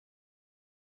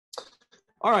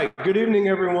All right, good evening,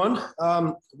 everyone.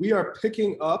 We are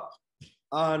picking up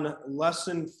on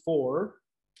lesson 4,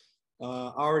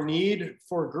 our need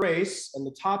for grace, and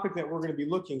the topic that we're going to be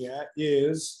looking at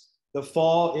is the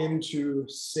fall into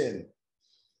sin.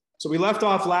 So we left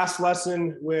off last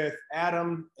lesson with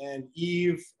Adam and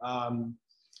Eve,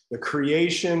 the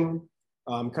creation,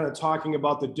 kind of talking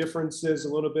about the differences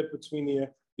a little bit between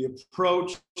the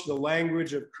approach, the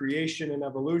language of creation and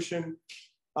evolution.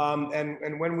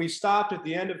 And when we stopped at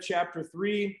the end of chapter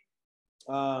 3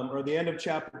 or the end of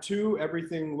chapter 2,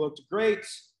 everything looked great.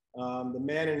 The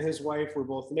man and his wife were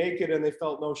both naked and they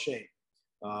felt no shame.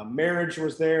 Marriage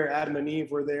was there, Adam and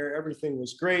Eve were there, everything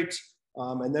was great.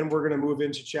 And then we're going to move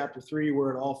into chapter 3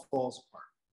 where it all falls apart.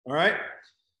 All right.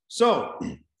 So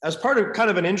as part of kind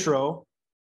of an intro,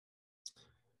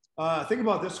 think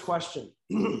about this question.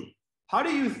 How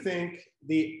do you think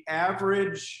the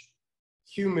average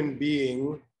human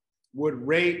being would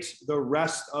rate the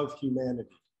rest of humanity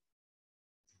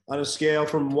on a scale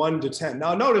from 1 to 10?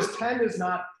 Now, notice 10 is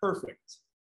not perfect,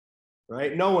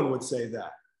 right? No one would say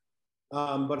that.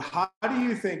 But how do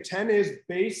you think 10 is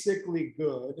basically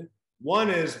good? 1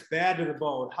 is bad to the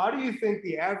bone. How do you think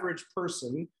the average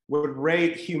person would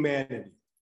rate humanity?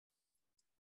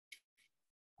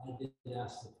 I did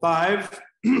ask 5.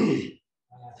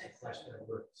 I asked the question at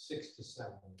work, 6 to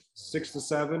 7. 6 to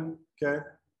 7. Okay.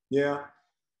 Yeah.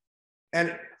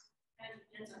 And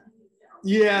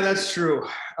yeah, that's true.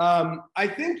 I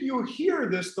think you hear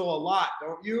this though a lot,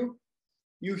 don't you?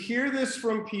 You hear this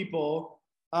from people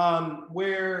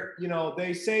where, you know,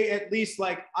 they say at least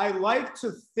like, I like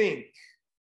to think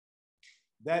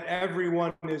that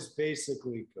everyone is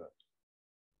basically good,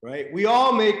 right? We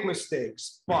all make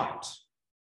mistakes, but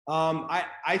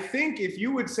I think if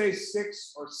you would say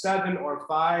 6 or 7 or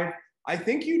 5, I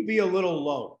think you'd be a little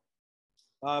low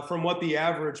from what the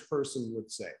average person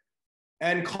would say.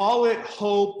 And call it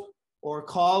hope or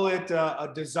call it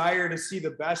a desire to see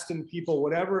the best in people,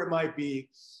 whatever it might be.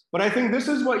 But I think this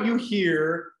is what you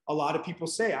hear a lot of people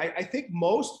say. I think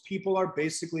most people are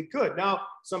basically good. Now,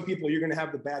 some people, you're going to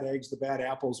have the bad eggs, the bad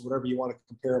apples, whatever you want to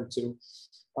compare them to.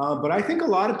 But I think a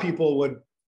lot of people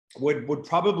would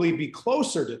probably be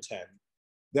closer to 10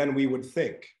 than we would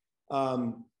think.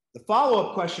 The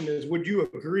follow-up question is, would you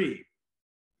agree?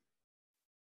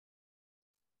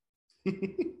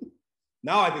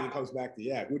 Now I think it comes back to,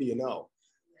 yeah, who do you know?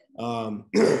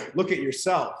 Look at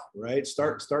yourself, right?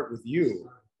 Start with you.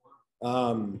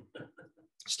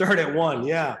 Start at 1,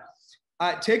 yeah.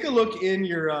 Take a look in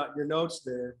your notes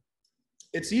there.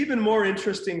 It's even more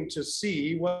interesting to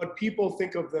see what people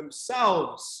think of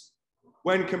themselves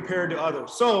when compared to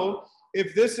others. So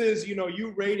if this is, you know,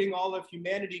 you rating all of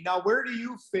humanity, now where do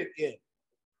you fit in,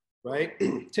 right?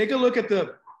 Take a look at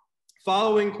the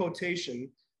following quotation.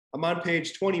 I'm on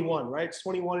page 21, right? It's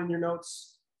 21 in your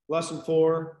notes, lesson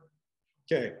 4.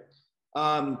 Okay.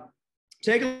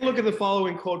 Take a look at the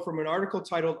following quote from an article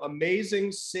titled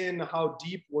Amazing Sin, How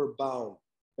Deep We're Bound,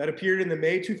 that appeared in the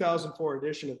May 2004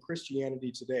 edition of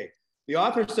Christianity Today. The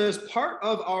author says, part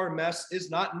of our mess is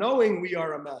not knowing we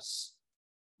are a mess.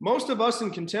 Most of us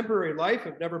in contemporary life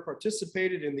have never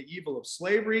participated in the evil of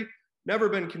slavery, never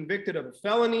been convicted of a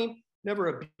felony, never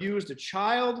abused a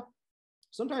child.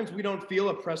 Sometimes we don't feel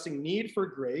a pressing need for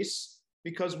grace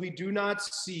because we do not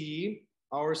see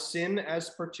our sin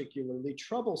as particularly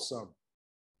troublesome.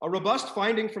 A robust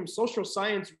finding from social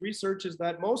science research is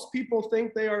that most people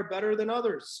think they are better than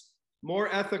others,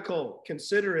 more ethical,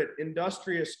 considerate,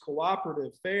 industrious,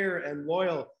 cooperative, fair, and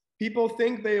loyal. People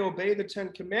think they obey the 10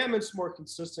 Commandments more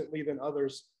consistently than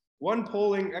others. One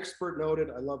polling expert noted,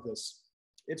 I love this,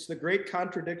 it's the great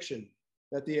contradiction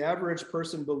that the average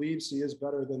person believes he is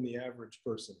better than the average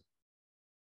person.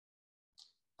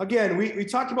 Again, we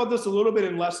talked about this a little bit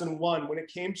in lesson 1 when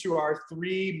it came to our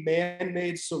 3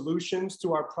 man-made solutions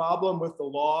to our problem with the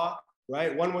law,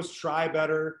 right? One was try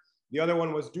better. The other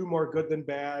one was do more good than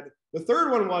bad. The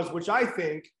third one was, which I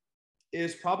think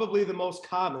is probably the most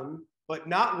common, but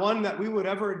not one that we would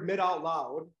ever admit out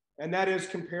loud, and that is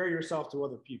compare yourself to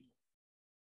other people.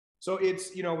 So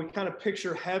it's, you know, we kind of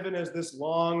picture heaven as this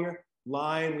long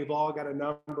line, we've all got a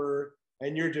number,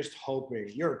 and you're just hoping,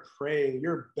 you're praying,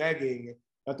 you're begging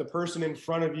that the person in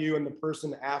front of you and the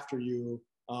person after you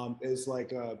is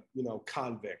like a, you know,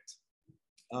 convict.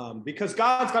 Because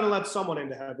God's got to let someone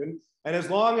into heaven. And as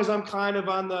long as I'm kind of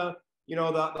on the, you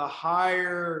know, the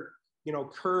higher, you know,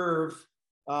 curve,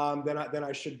 then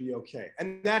I should be okay.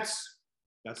 And that's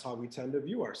how we tend to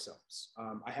view ourselves.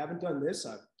 I haven't done this,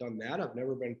 I've done that. I've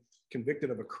never been convicted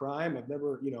of a crime. I've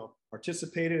never, you know,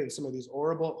 participated in some of these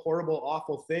horrible,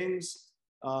 awful things.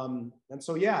 And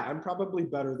so, yeah, I'm probably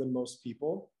better than most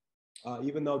people.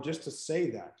 even though just to say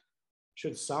that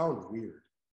should sound weird,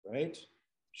 right?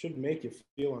 Should make you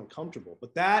feel uncomfortable.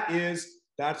 But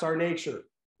that's our nature.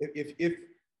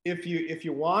 If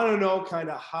you want to know kind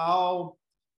of how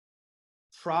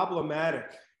problematic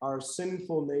our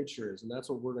sinful nature is, and that's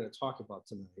what we're going to talk about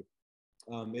tonight,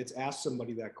 it's ask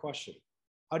somebody that question.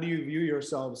 How do you view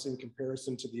yourselves in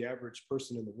comparison to the average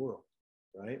person in the world,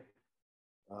 right?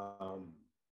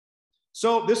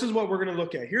 So this is what we're going to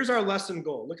look at. Here's our lesson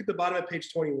goal. Look at the bottom of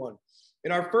page 21.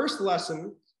 In our first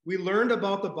lesson, we learned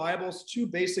about the Bible's two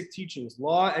basic teachings,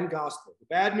 law and gospel. The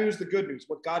bad news, the good news,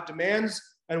 what God demands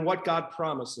and what God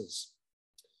promises.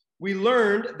 We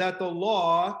learned that the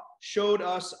law showed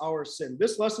us our sin.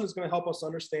 This lesson is going to help us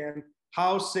understand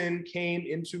how sin came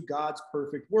into God's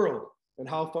perfect world and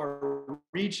how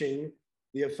far-reaching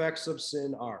the effects of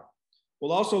sin are.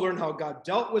 We'll also learn how God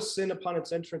dealt with sin upon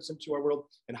its entrance into our world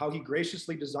and how he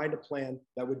graciously designed a plan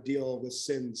that would deal with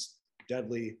sin's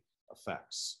deadly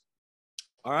effects.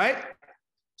 All right,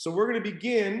 so we're going to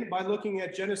begin by looking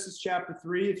at Genesis chapter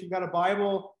 3. If you've got a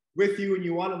Bible with you and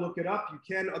you want to look it up, you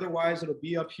can. Otherwise, it'll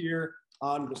be up here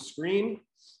on the screen.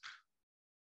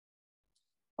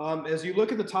 As you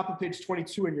look at the top of page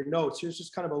 22 in your notes, here's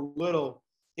just kind of a little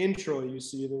intro. You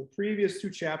see the previous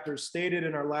two chapters stated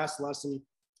in our last lesson,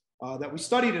 that we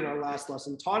studied in our last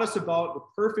lesson, taught us about the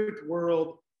perfect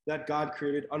world that God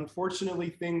created.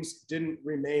 Unfortunately, things didn't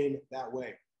remain that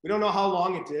way. We don't know how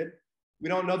long it did. We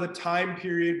don't know the time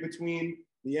period between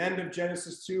the end of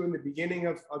Genesis 2 and the beginning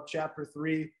of chapter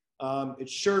 3. It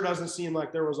sure doesn't seem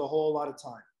like there was a whole lot of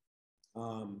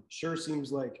time. Sure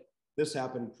seems like this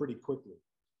happened pretty quickly.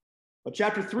 But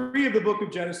chapter 3 of the book of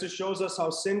Genesis shows us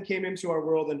how sin came into our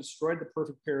world and destroyed the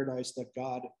perfect paradise that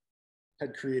God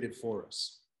had created for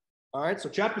us. All right, so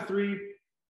chapter 3,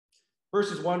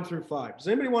 verses 1 through 5. Does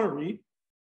anybody want to read?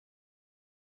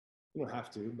 You don't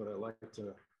have to, but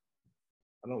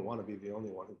I don't want to be the only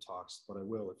one who talks, but I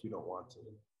will if you don't want to.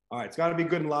 All right, it's got to be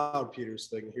good and loud, Peter,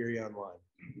 so they can hear you online.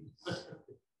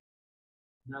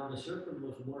 Now the serpent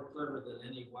was more clever than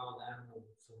any wild animal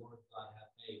which the Lord God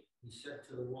hath made. He said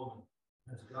to the woman,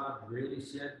 has God really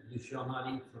said, you shall not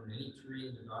eat from any tree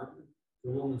in the garden?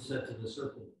 The woman said to the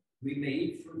serpent, we may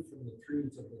eat fruit from the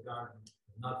trees of the garden,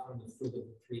 but not from the fruit of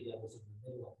the tree that was in the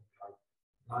middle of the garden.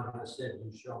 God has said,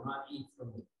 you shall not eat from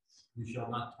it, you shall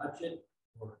not touch it,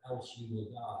 or else you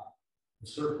will die. The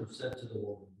serpent said to the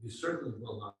woman, you certainly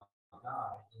will not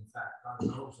die. In fact, God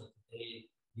knows that the day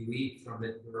you eat from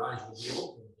it, your eyes will be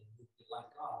opened, and you will be like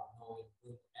God, knowing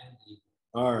good and evil.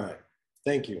 All right,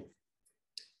 thank you.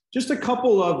 Just a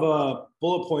couple of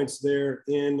bullet points there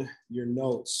in your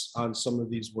notes on some of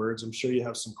these words. I'm sure you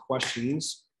have some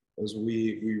questions as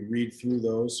we read through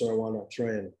those, so I want to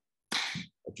try and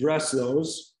address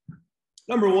those.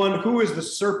 Number one, who is the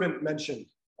serpent mentioned?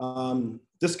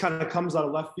 This kind of comes out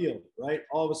of left field, right?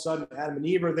 All of a sudden, Adam and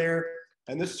Eve are there,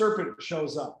 and this serpent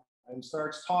shows up and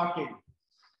starts talking.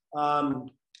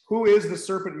 Who is the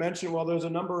serpent mentioned? Well, there's a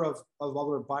number of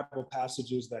other Bible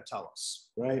passages that tell us,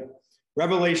 right?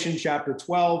 Revelation chapter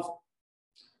 12,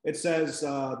 it says,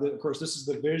 of course, this is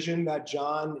the vision that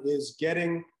John is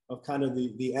getting of kind of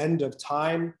the end of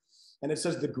time. And it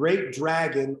says the great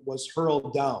dragon was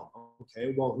hurled down.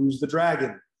 Okay, well, who's the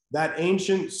dragon? That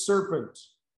ancient serpent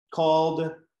called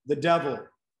the devil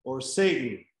or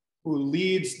Satan, who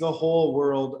leads the whole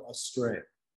world astray.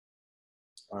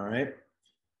 All right.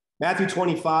 Matthew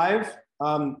 25,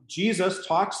 Jesus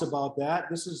talks about that.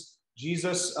 This is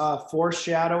Jesus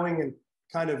foreshadowing and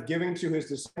kind of giving to his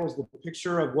disciples the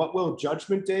picture of what will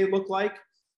Judgment Day look like.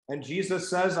 And Jesus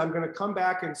says, I'm going to come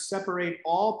back and separate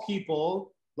all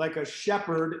people like a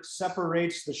shepherd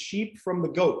separates the sheep from the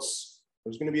goats.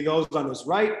 There's going to be those on his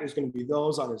right. There's going to be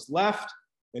those on his left.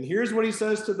 And here's what he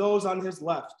says to those on his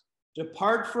left.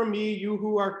 Depart from me, you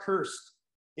who are cursed,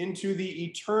 into the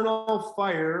eternal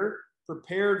fire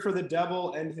prepared for the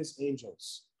devil and his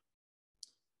angels.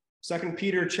 2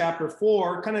 Peter chapter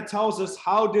 4 kind of tells us,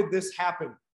 how did this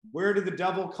happen? Where did the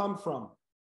devil come from?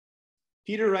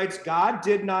 Peter writes, God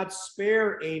did not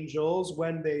spare angels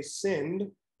when they sinned,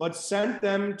 but sent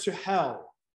them to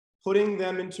hell, putting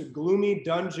them into gloomy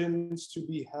dungeons to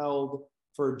be held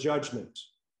for judgment.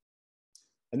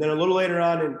 And then a little later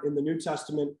on in the New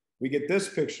Testament, we get this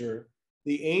picture.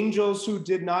 The angels who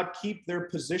did not keep their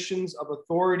positions of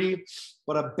authority,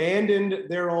 but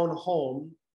abandoned their own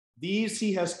home, these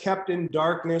he has kept in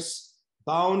darkness,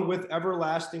 bound with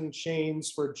everlasting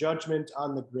chains for judgment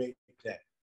on the great day.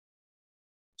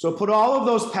 So put all of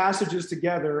those passages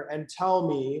together and tell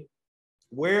me,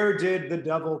 where did the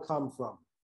devil come from?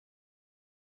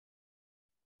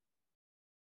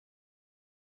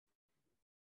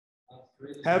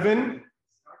 Heaven.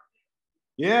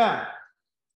 Yeah.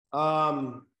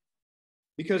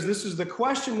 Because this is the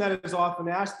question that is often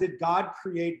asked: did God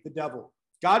create the devil?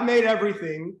 God made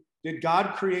everything. Did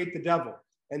God create the devil?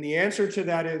 And the answer to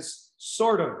that is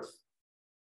sort of.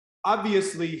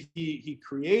 Obviously, he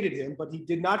created him, but he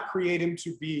did not create him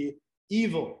to be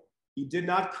evil. He did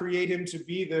not create him to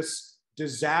be this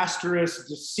disastrous,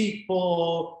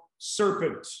 deceitful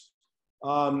serpent.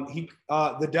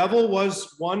 The devil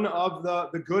was one of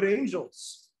the good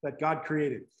angels that God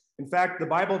created. In fact, the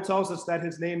Bible tells us that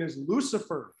his name is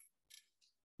Lucifer,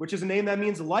 which is a name that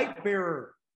means light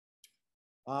bearer.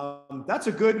 That's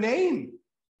a good name,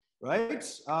 right?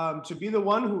 To be the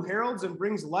one who heralds and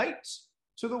brings light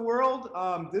to the world.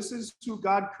 This is who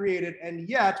God created. And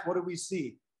yet, what do we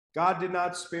see? God did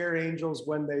not spare angels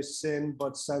when they sinned,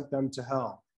 but sent them to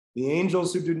hell. The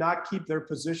angels who do not keep their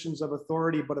positions of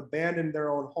authority, but abandon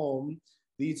their own home,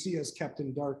 these he has kept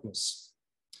in darkness.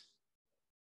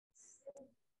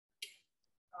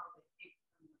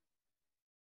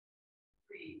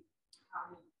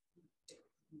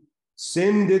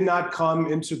 Sin did not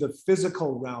come into the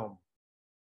physical realm,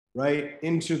 right?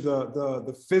 Into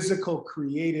the physical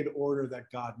created order that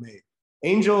God made.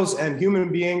 Angels and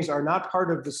human beings are not part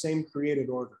of the same created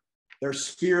order. They're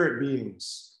spirit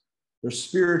beings. They're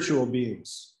spiritual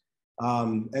beings.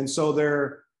 And so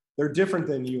they're different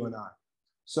than you and I.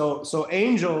 So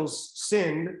angels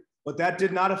sinned, but that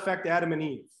did not affect Adam and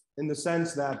Eve in the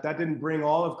sense that didn't bring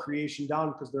all of creation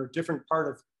down, because they're a different part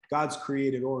of God's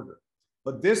created order.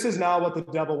 But this is now what the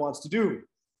devil wants to do,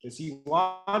 is he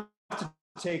wants to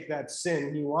take that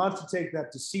sin, he wants to take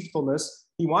that deceitfulness,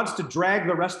 he wants to drag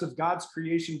the rest of God's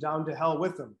creation down to hell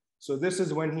with him. So this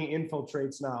is when he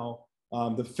infiltrates now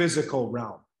the physical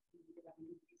realm.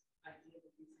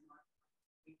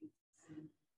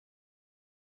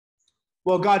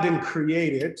 Well, God didn't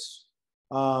create it.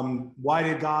 Why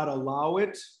did God allow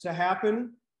it to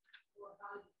happen?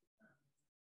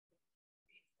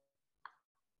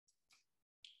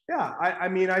 Yeah, I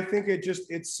mean, I think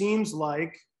it seems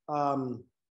like,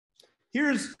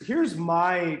 here's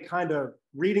my kind of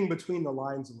reading between the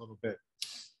lines a little bit.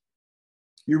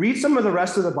 You read some of the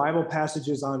rest of the Bible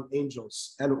passages on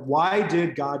angels, and why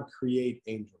did God create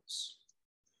angels?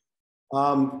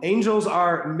 Angels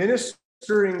are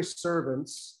ministering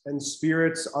servants and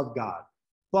spirits of God.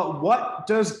 But what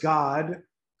does God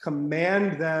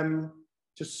command them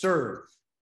to serve?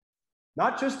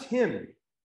 Not just him.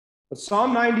 But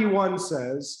Psalm 91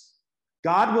 says,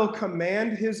 God will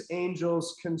command his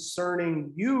angels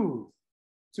concerning you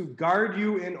to guard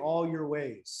you in all your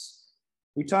ways.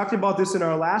 We talked about this in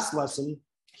our last lesson.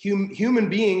 Human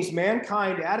beings,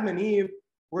 mankind, Adam and Eve,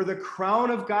 were the crown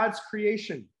of God's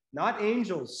creation, not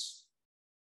angels.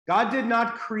 God did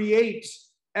not create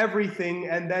everything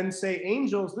and then say,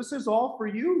 angels, this is all for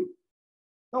you.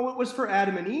 No, it was for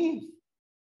Adam and Eve.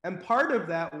 And part of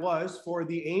that was for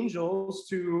the angels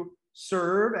to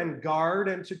serve and guard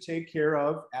and to take care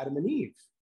of Adam and Eve.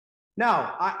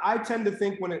 Now, I tend to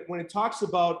think when it talks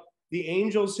about the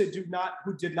angels who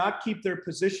did not keep their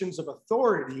positions of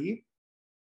authority,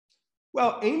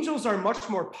 well, angels are much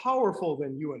more powerful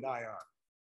than you and I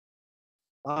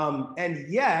are. And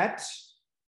yet,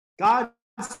 God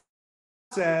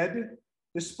said,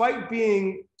 despite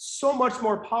being so much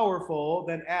more powerful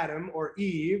than Adam or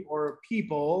Eve or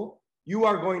people, you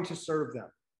are going to serve them.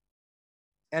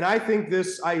 And I think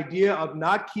this idea of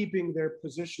not keeping their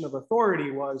position of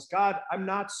authority was, God, I'm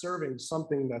not serving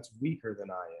something that's weaker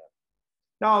than I am.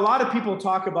 Now, a lot of people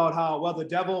talk about how, well, the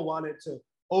devil wanted to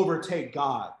overtake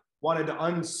God, wanted to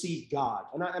unseat God.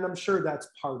 And I'm sure that's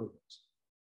part of it.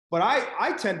 But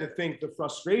I tend to think the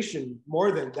frustration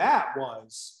more than that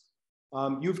was,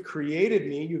 you've created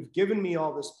me, you've given me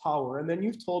all this power, and then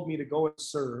you've told me to go and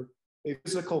serve a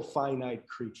physical, finite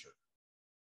creature.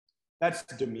 That's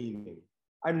demeaning.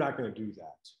 I'm not going to do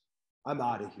that. I'm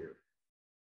out of here.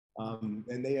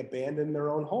 And they abandon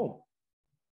their own home.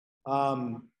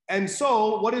 And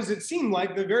so what does it seem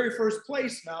like? The very first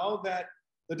place now that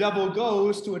the devil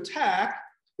goes to attack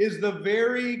is the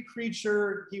very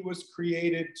creature he was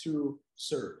created to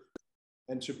serve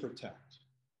and to protect.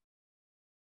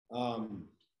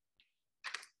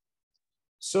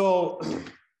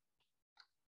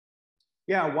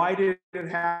 Yeah, why did it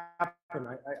happen?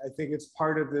 I think it's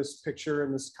part of this picture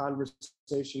and this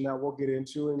conversation that we'll get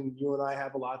into, and you and I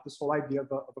have a lot, this whole idea of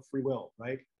a free will,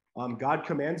 right? God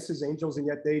commands his angels, and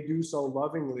yet they do so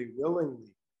lovingly,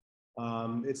 willingly.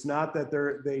 It's not that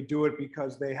they do it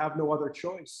because they have no other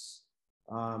choice.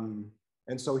 And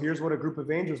so here's what a group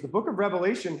of angels, the book of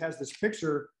Revelation has this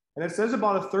picture, and it says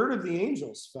about a third of the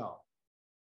angels fell.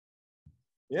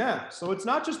 Yeah, so it's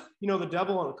not just, the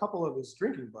devil and a couple of his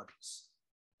drinking buddies.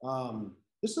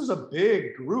 This is a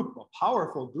big group, a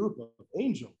powerful group of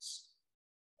angels.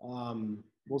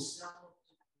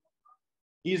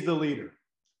 He's the leader.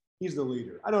 He's the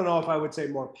leader. I don't know if I would say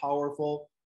more powerful,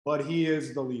 but he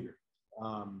is the leader.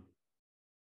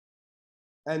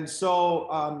 And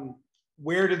so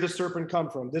where did the serpent come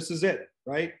from? This is it,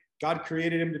 right? God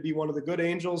created him to be one of the good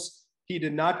angels. He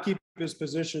did not keep his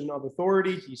position of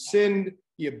authority. He sinned.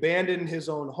 He abandoned his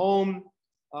own home,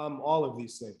 all of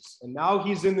these things. And now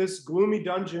he's in this gloomy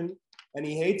dungeon, and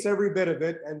he hates every bit of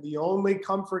it. And the only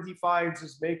comfort he finds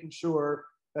is making sure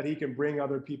that he can bring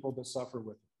other people to suffer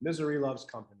with him. Misery loves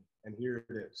company, and here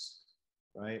it is,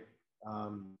 right?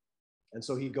 And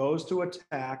so he goes to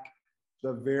attack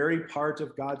the very part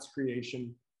of God's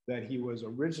creation that he was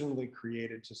originally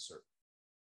created to serve.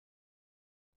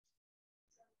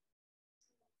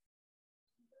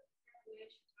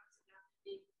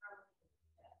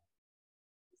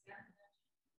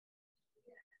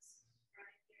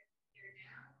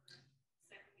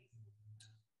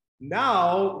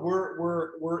 Now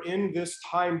we're in this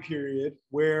time period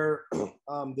where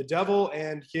the devil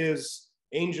and his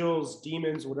angels,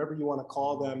 demons, whatever you want to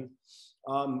call them,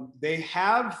 they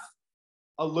have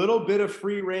a little bit of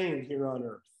free reign here on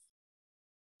earth.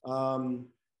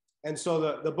 And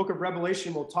so the book of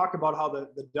Revelation will talk about how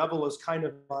the devil is kind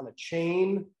of on a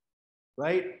chain,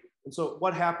 right? And so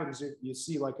what happens if you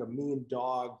see like a mean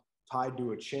dog tied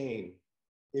to a chain?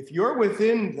 If you're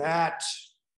within that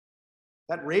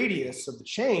radius of the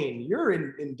chain, you're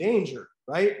in danger,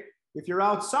 right? If you're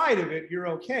outside of it, you're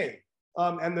okay.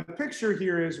 And the picture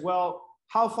here is, well,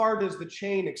 how far does the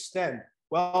chain extend?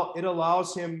 Well, it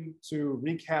allows him to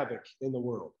wreak havoc in the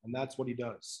world, and that's what he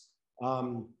does.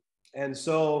 And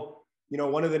so,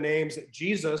 one of the names that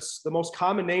Jesus, the most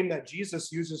common name that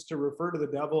Jesus uses to refer to the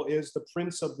devil is the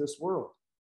prince of this world.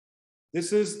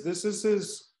 This is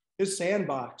his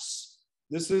sandbox.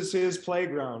 This is his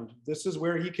playground. This is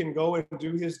where he can go and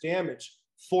do his damage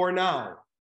for now.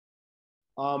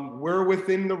 We're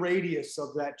within the radius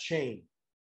of that chain.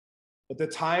 But the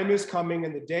time is coming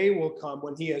and the day will come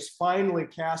when he is finally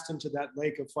cast into that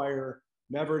lake of fire,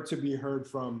 never to be heard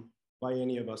from by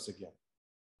any of us again,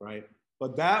 right?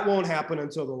 But that won't happen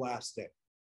until the last day,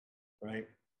 right?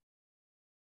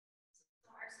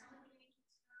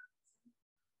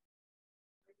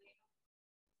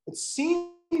 It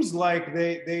seems like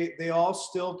they all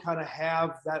still kind of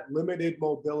have that limited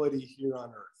mobility here on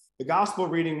earth. The gospel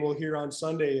reading we'll hear on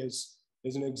Sunday is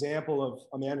an example of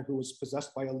a man who was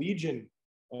possessed by a legion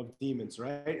of demons,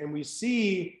 right? And we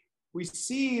see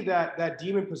that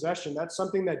demon possession. That's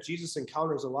something that Jesus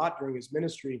encounters a lot during his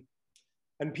ministry.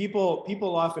 And people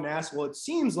often ask, well, it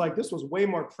seems like this was way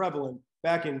more prevalent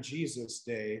back in Jesus'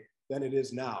 day than it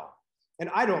is now. And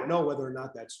I don't know whether or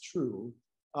not that's true.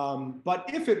 But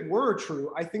if it were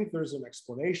true, I think there's an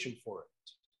explanation for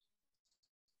it.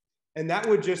 And that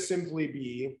would just simply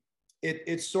be,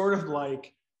 it's sort of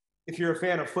like, if you're a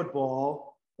fan of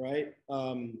football, right?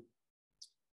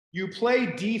 You play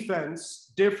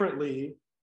defense differently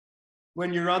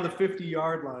when you're on the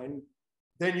 50-yard line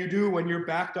than you do when you're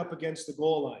backed up against the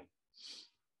goal line.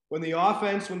 When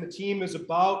the team is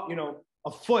about,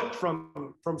 a foot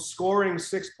from scoring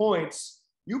 6 points,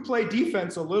 you play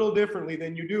defense a little differently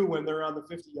than you do when they're on the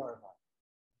 50-yard line.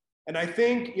 And I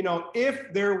think,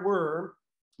 if there were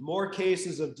more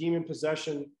cases of demon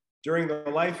possession during the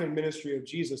life and ministry of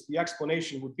Jesus, the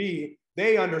explanation would be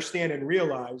they understand and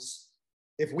realize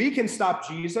if we can stop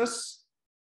Jesus,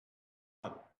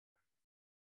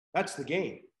 that's the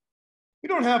game. We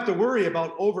don't have to worry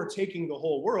about overtaking the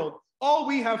whole world. All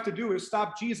we have to do is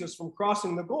stop Jesus from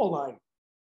crossing the goal line.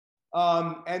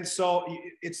 And so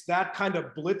it's that kind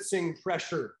of blitzing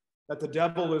pressure that the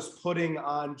devil is putting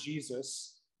on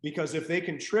Jesus, because if they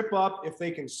can trip up, if they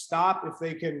can stop, if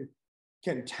they can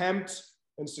tempt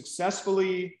and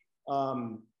successfully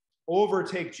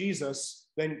overtake Jesus,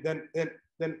 then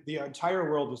the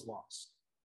entire world is lost,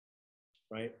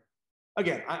 right?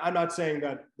 Again, I'm not saying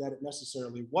that it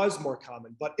necessarily was more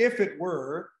common, but if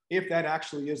that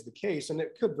actually is the case, and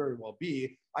it could very well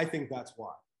be, I think that's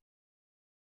why.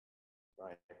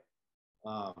 Right.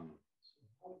 How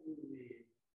do the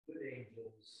good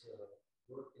angels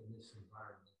work in this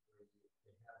environment where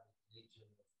they have a legion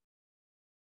of...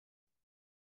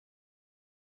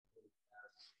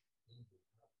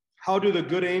 How do the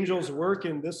good angels work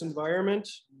in this environment?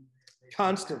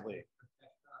 Constantly.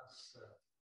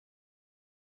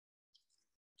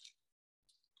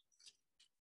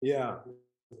 Yeah.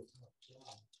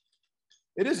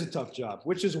 It is a tough job,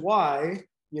 which is why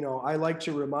you know, I like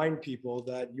to remind people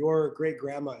that your great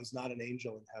grandma is not an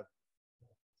angel in heaven.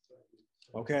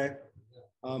 Okay.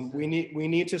 We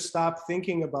need to stop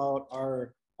thinking about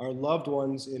our loved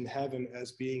ones in heaven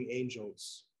as being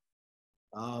angels.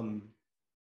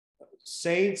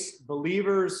 Saints,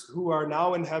 believers who are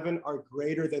now in heaven are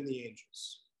greater than the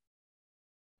angels,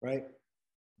 right?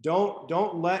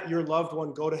 Don't let your loved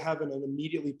one go to heaven and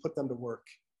immediately put them to work.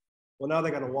 Well, now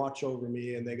they got to watch over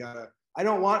me, and I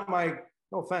don't want my,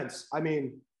 no offense, I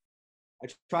mean, I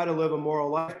try to live a moral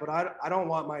life, but I don't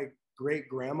want my great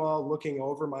grandma looking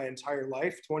over my entire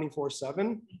life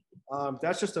 24/7.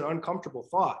 That's just an uncomfortable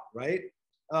thought, right?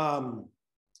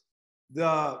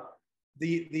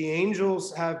 The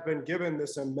angels have been given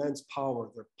this immense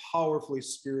power. They're powerfully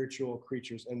spiritual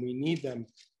creatures, and we need them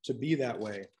to be that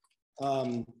way.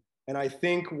 And I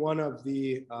think one of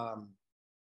the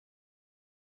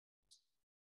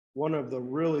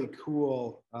really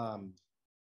cool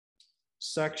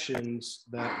sections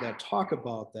that talk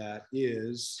about that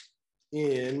is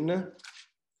in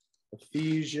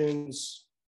Ephesians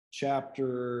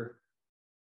chapter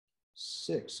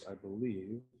 6, I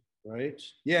believe, right?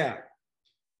 Yeah,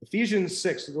 Ephesians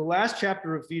 6, the last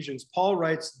chapter of Ephesians, Paul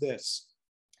writes this.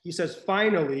 He says,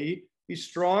 finally, be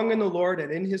strong in the Lord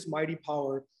and in his mighty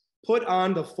power. Put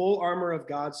on the full armor of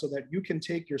God so that you can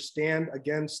take your stand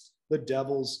against the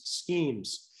devil's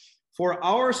schemes. For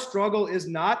our struggle is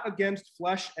not against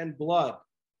flesh and blood,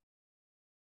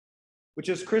 which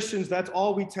as Christians, that's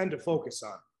all we tend to focus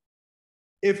on.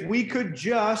 If we could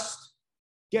just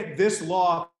get this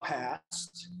law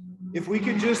passed, if we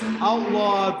could just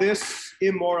outlaw this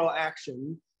immoral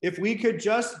action, if we could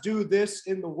just do this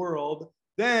in the world,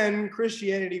 then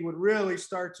Christianity would really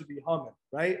start to be humming,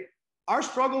 right? Our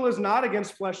struggle is not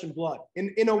against flesh and blood.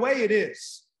 In a way it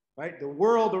is, right? The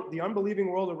world, the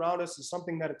unbelieving world around us is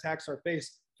something that attacks our faith.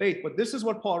 But this is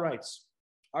what Paul writes.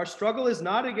 Our struggle is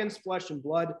not against flesh and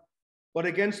blood, but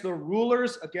against the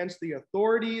rulers, against the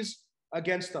authorities,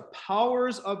 against the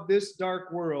powers of this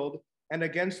dark world, and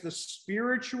against the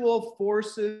spiritual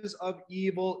forces of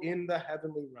evil in the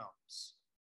heavenly realms.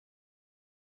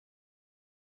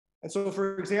 And so,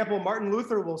 for example, Martin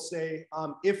Luther will say,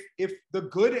 if the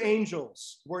good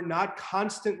angels were not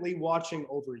constantly watching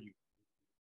over you,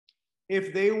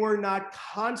 if they were not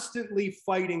constantly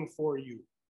fighting for you,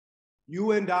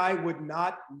 you and I would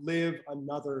not live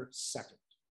another second.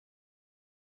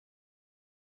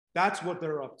 That's what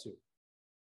they're up to.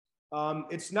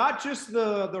 It's not just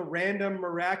the random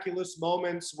miraculous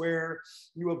moments where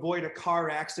you avoid a car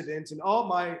accident and, oh,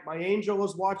 my angel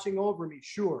is watching over me.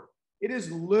 Sure. It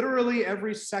is literally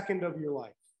every second of your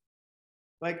life.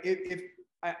 Like if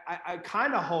I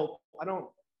kind of hope, I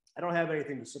don't have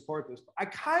anything to support this, but I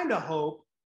kind of hope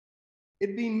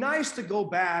it'd be nice to go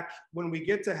back when we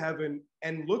get to heaven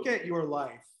and look at your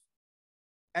life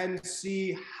and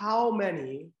see how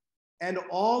many and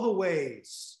all the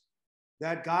ways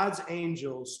that God's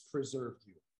angels preserved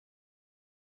you.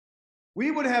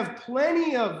 We would have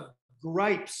plenty of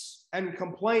gripes and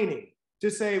complaining to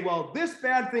say, well, this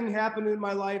bad thing happened in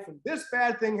my life and this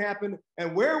bad thing happened,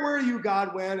 and where were you,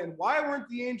 God, when, and why weren't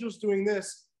the angels doing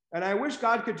this? And I wish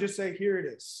God could just say, here it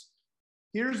is.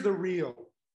 Here's the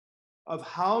reel of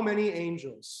how many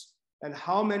angels and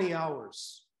how many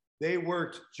hours they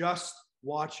worked just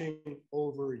watching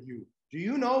over you. Do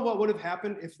you know what would have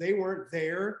happened if they weren't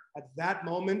there at that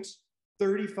moment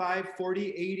 35, 40,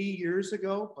 80 years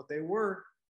ago? But they were.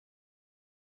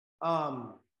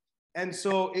 And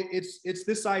so it's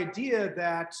this idea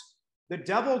that the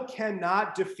devil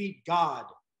cannot defeat God,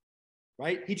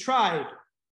 right? He tried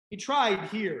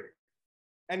here,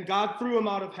 and God threw him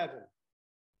out of heaven.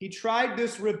 He tried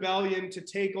this rebellion to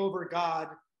take over God,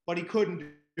 but he couldn't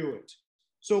do it.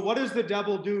 So what does the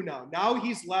devil do now? Now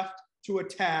he's left to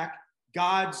attack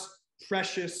God's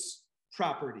precious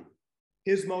property,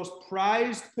 his most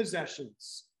prized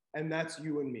possessions, and that's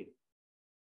you and me.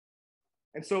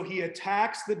 And so he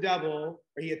attacks the devil,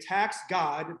 or he attacks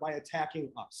God by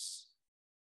attacking us.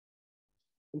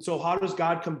 And so how does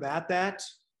God combat that?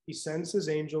 He sends his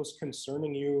angels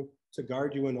concerning you to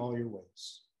guard you in all your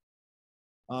ways.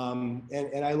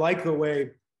 And I like the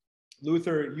way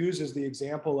Luther uses the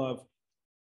example of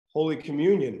Holy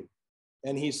Communion.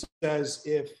 And he says,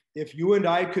 if you and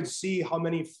I could see how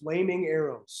many flaming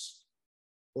arrows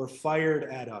were fired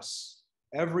at us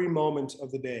every moment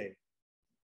of the day,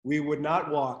 we would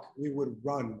not walk, we would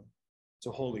run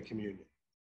to Holy Communion.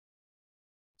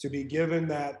 To be given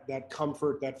that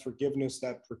comfort, that forgiveness,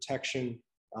 that protection,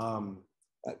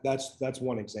 that's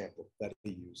one example that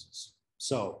he uses.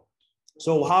 So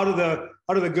how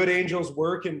do the good angels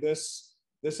work in this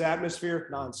atmosphere?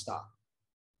 Nonstop.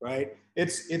 right?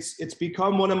 It's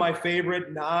become one of my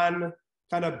favorite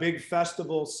kind of big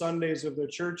festival Sundays of the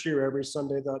church here every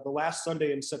Sunday. The last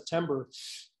Sunday in September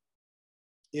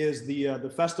is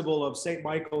the festival of St.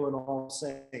 Michael and All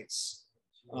Saints.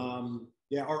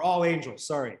 Or All Angels,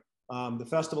 sorry. The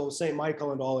festival of St.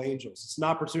 Michael and All Angels. It's an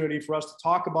opportunity for us to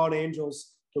talk about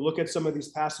angels, to look at some of these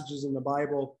passages in the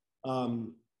Bible.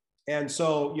 And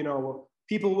so,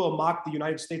 people will mock the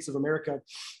United States of America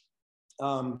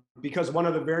because one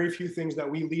of the very few things that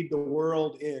we lead the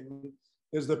world in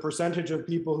is the percentage of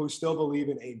people who still believe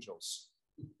in angels.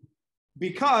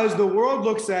 Because the world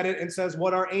looks at it and says,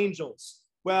 what are angels?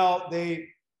 Well, they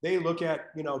look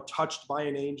at, touched by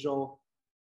an angel,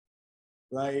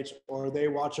 right? Or they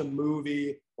watch a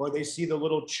movie, or they see the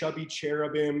little chubby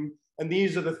cherubim. And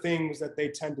these are the things that they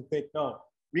tend to think. No,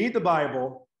 read the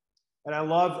Bible. And I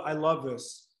love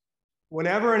this.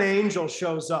 Whenever an angel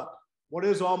shows up, what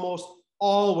is almost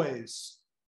always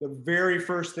the very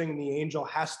first thing the angel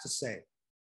has to say?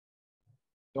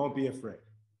 Don't be afraid.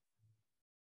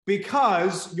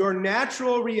 Because your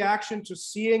natural reaction to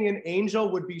seeing an angel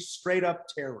would be straight up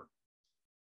terror.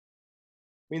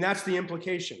 I mean, that's the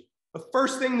implication. The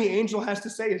first thing the angel has to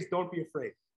say is, don't be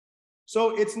afraid.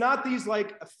 So it's not these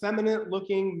like effeminate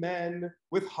looking men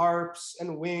with harps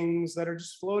and wings that are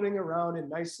just floating around and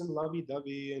nice and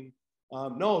lovey-dovey.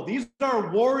 And no, these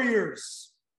are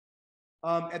warriors.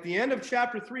 At the end of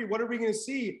chapter 3, what are we going to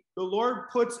see? The Lord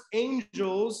puts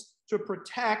angels to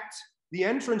protect the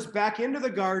entrance back into the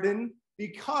garden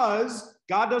because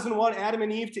God doesn't want Adam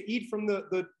and Eve to eat from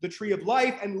the tree of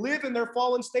life and live in their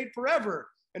fallen state forever.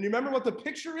 And you remember what the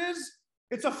picture is?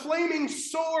 It's a flaming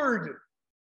sword.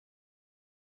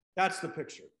 That's the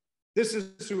picture. This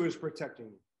is who is protecting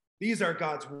you. These are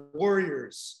God's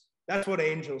warriors. That's what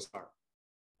angels are.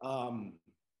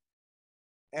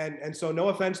 And so no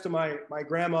offense to my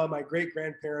grandma, my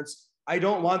great-grandparents, I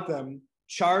don't want them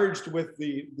charged with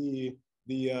the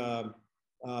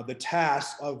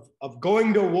task of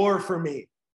going to war for me.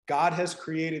 God has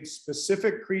created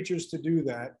specific creatures to do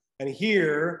that. And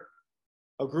here,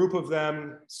 a group of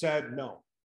them said, no,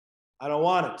 I don't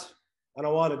want it. I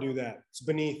don't want to do that. It's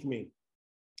beneath me.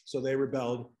 So they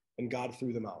rebelled and God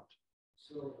threw them out.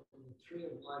 So the tree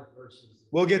of life versus...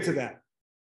 We'll get to that.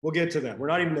 We're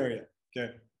not even there yet.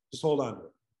 Okay. Just hold on to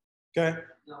it. Okay.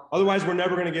 No. Otherwise, we're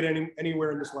never going to get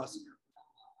anywhere in this lesson.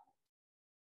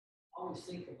 I always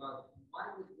think about why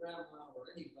would grandma or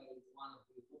anybody want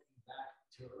to be looking back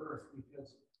to earth,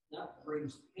 because that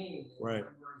brings pain. And right.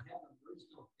 When we're in heaven, there is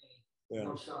no pain,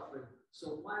 no suffering.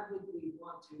 So why would we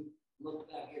want to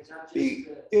look back? It's not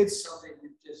just something we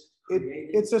just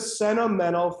created. It's a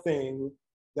sentimental thing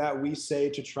that we say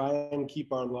to try and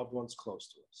keep our loved ones close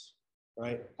to us,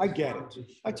 right? I get it.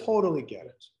 I totally get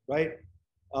it, right?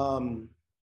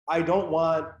 I don't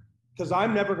want, because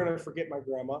I'm never going to forget my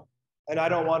grandma, and I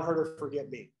don't want her to forget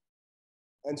me.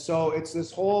 And so it's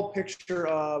this whole picture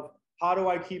of how do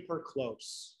I keep her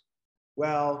close?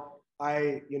 Well,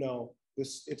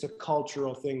 it's a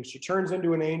cultural thing. She turns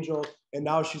into an angel, and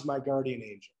now she's my guardian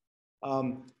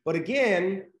angel. But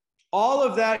again, all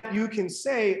of that you can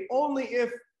say only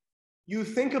if you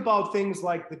think about things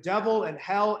like the devil and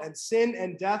hell and sin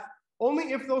and death,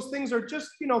 only if those things are just,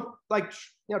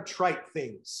 trite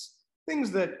things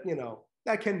that,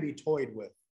 that can be toyed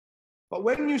with. But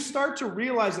when you start to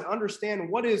realize and understand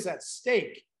what is at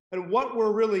stake and what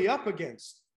we're really up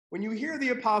against, when you hear the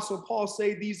Apostle Paul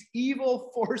say these evil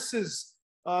forces,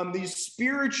 these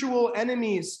spiritual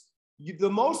enemies, the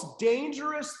most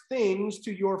dangerous things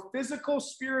to your physical,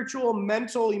 spiritual,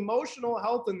 mental, emotional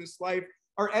health in this life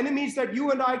are enemies that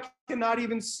you and I cannot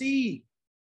even see.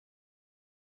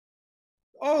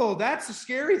 Oh, that's a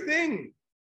scary thing.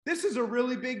 This is a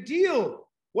really big deal.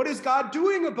 What is God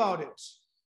doing about it?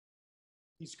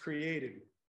 He's created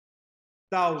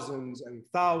thousands and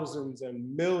thousands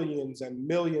and millions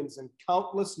and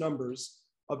countless numbers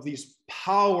of these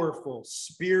powerful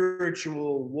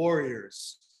spiritual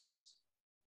warriors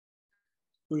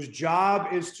whose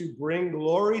job is to bring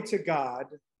glory to God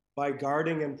by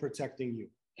guarding and protecting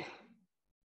you.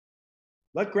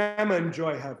 Let grandma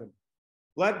enjoy heaven.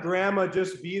 Let grandma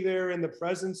just be there in the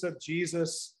presence of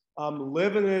Jesus,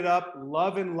 living it up,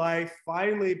 loving life,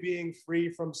 finally being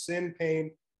free from sin,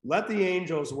 pain. Let the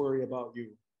angels worry about you.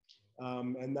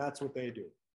 And that's what they do.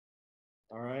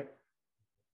 All right?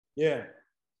 Yeah.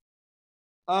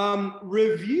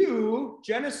 Review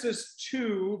Genesis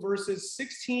 2, verses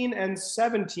 16 and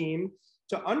 17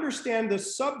 to understand the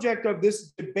subject of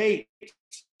this debate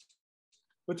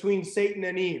between Satan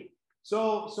and Eve.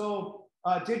 So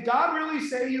did God really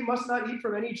say you must not eat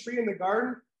from any tree in the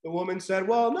garden? The woman said,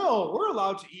 well, no, we're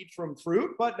allowed to eat from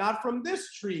fruit, but not from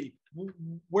this tree.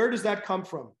 Where does that come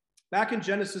from? Back in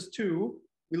Genesis 2,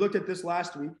 we looked at this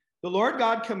last week. The Lord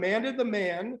God commanded the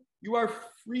man, you are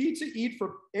free to eat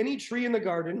from any tree in the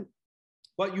garden,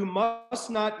 but you must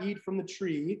not eat from the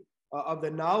tree of the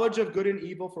knowledge of good and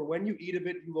evil, for when you eat of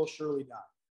it, you will surely die.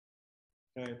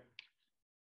 Okay.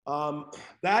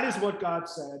 That is what God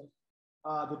said.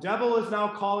 The devil is now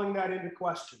calling that into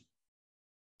question.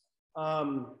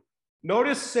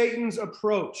 Notice Satan's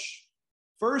approach.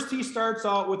 First, he starts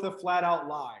out with a flat out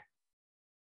lie,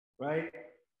 right?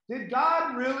 Did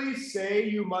God really say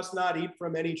you must not eat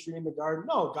from any tree in the garden?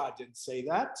 No, God didn't say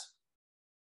that.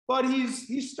 But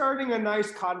he's starting a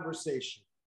nice conversation.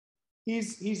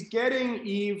 He's getting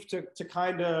Eve to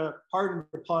kind of, pardon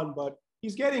the pun, but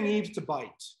he's getting Eve to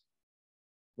bite,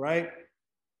 right?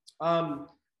 And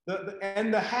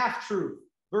the half-truth,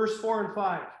 verse 4 and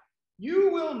 5.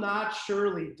 You will not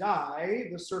surely die,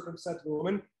 the serpent said to the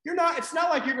woman. It's not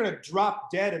like you're going to drop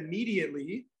dead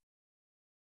immediately.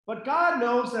 But God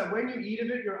knows that when you eat of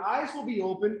it, your eyes will be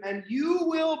open and you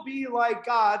will be like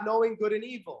God, knowing good and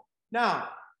evil. Now,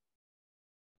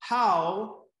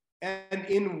 how and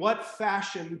in what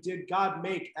fashion did God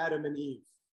make Adam and Eve?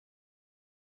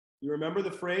 You remember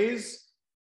the phrase?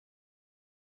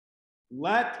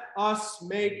 Let us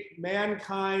make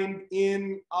mankind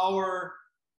in our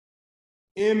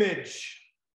image.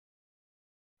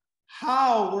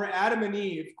 How were Adam and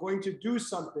Eve going to do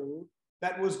something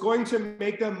that was going to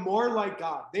make them more like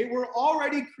God? They were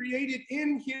already created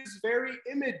in his very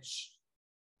image.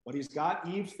 But he's got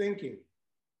Eve thinking.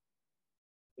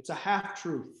 It's a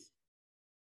half-truth.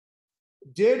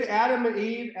 Did Adam and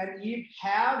Eve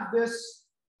have this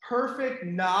perfect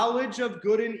knowledge of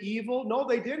good and evil? No,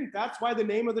 they didn't. That's why the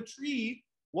name of the tree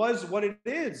was what it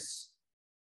is.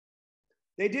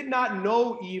 They did not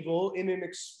know evil in an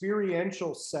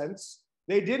experiential sense.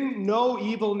 They didn't know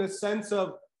evil in the sense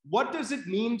of, what does it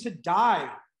mean to die?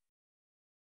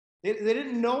 They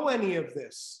didn't know any of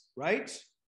this, right?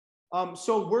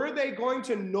 So were they going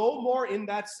to know more in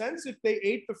that sense if they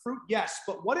ate the fruit? Yes,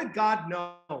 but what did God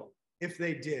know if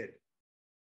they did?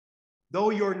 Though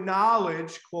your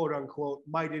knowledge, quote unquote,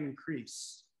 might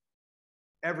increase,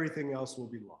 everything else will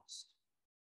be lost.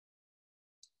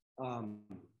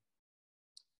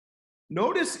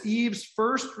 Notice Eve's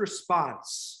first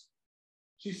response.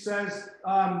 She says,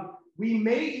 we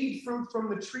may eat fruit from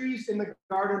the trees in the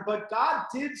garden, but God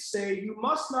did say, you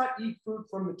must not eat fruit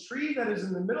from the tree that is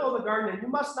in the middle of the garden, and you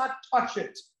must not touch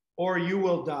it, or you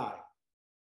will die.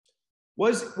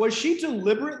 Was she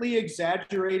deliberately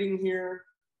exaggerating here?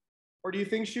 Or do you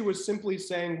think she was simply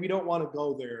saying, we don't want to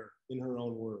go there, in her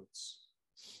own words?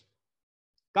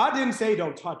 God didn't say,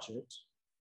 don't touch it.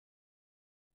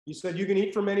 He said, you can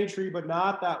eat from any tree, but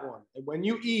not that one. And when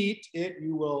you eat it,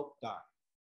 you will die.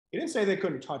 He didn't say they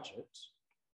couldn't touch it.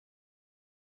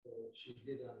 So she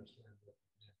did understand that.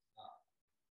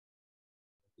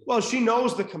 Well, she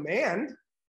knows the command.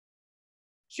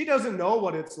 She doesn't know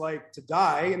what it's like to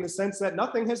die in the sense that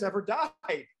nothing has ever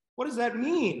died. What does that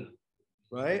mean?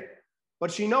 Right?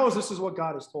 But she knows this is what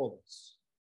God has told us.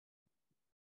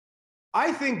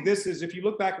 I think this is, if you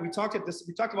look back, we talked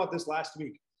about this last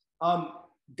week.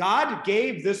 God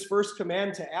gave this first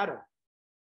command to Adam,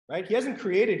 right? He hasn't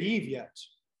created Eve yet.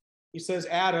 He says,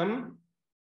 Adam,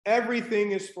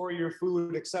 everything is for your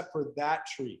food except for that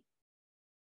tree,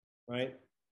 right?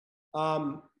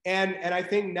 And I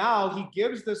think now he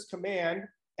gives this command,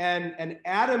 and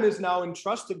Adam is now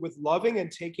entrusted with loving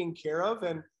and taking care of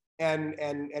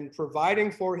and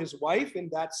providing for his wife in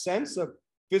that sense of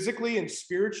physically and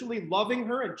spiritually loving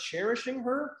her and cherishing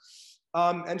her.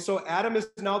 And so Adam is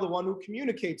now the one who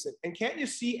communicates it. And can't you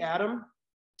see Adam?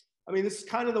 I mean, this is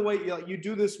kind of the way you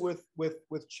do this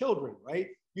with children, right?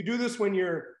 You do this when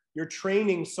you're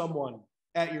training someone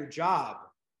at your job.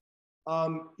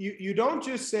 You don't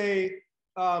just say,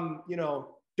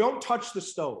 don't touch the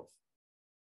stove.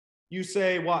 You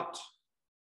say what?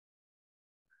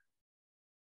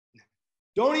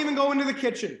 Don't even go into the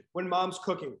kitchen when mom's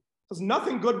cooking, because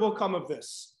nothing good will come of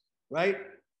this, right?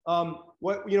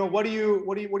 What do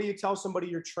you tell somebody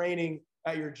you're training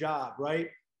at your job, right?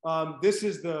 This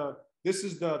is the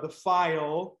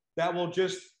file that will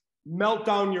just melt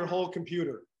down your whole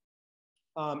computer.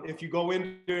 If you go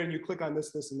in there and you click on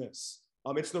this, this, and this.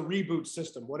 It's the reboot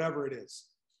system, whatever it is.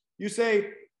 You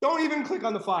say, don't even click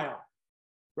on the file,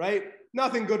 right?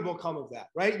 Nothing good will come of that,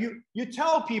 right? You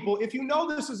tell people, if you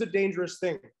know this is a dangerous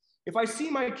thing, if I see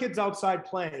my kids outside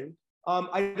playing,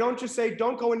 I don't just say,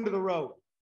 don't go into the road.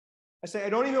 I say, I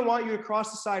don't even want you to cross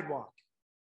the sidewalk,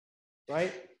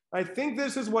 right? I think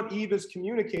this is what Eve is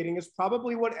communicating, is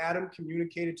probably what Adam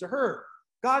communicated to her.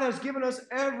 God has given us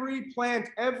every plant,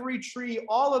 every tree,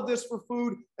 all of this for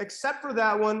food, except for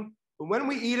that one. But when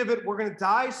we eat of it, we're going to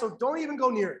die, so don't even go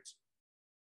near it.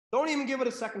 Don't even give it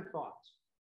a second thought.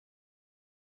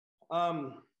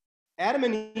 Adam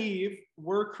and Eve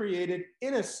were created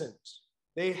innocent.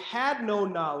 They had no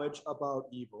knowledge about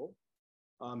evil,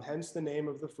 hence the name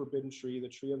of the forbidden tree, the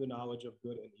tree of the knowledge of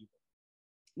good and evil.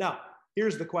 Now,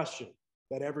 here's the question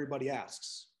that everybody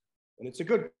asks, and it's a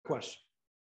good question.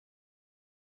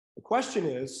 The question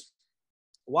is,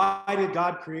 why did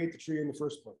God create the tree in the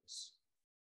first place?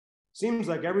 Seems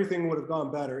like everything would have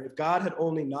gone better if God had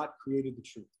only not created the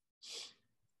tree.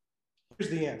 Here's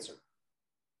the answer.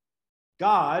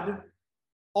 God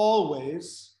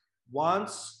always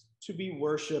wants to be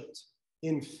worshiped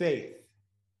in faith.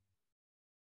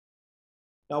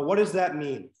 Now, what does that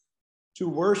mean? To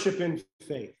worship in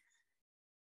faith.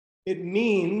 It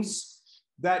means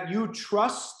that you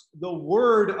trust the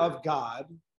word of God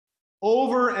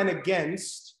over and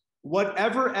against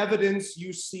whatever evidence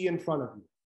you see in front of you.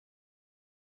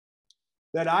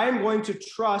 That I am going to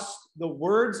trust the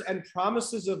words and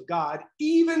promises of God,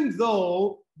 even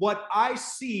though what I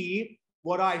see,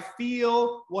 what I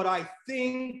feel, what I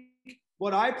think,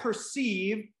 what I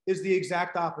perceive is the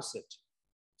exact opposite.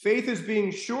 Faith is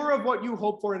being sure of what you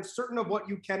hope for and certain of what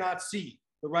you cannot see,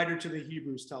 the writer to the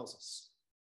Hebrews tells us.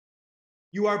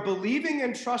 You are believing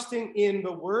and trusting in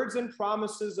the words and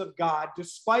promises of God,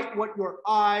 despite what your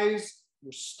eyes,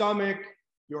 your stomach,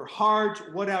 your heart,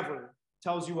 whatever,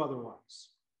 tells you otherwise.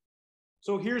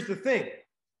 So here's the thing.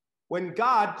 When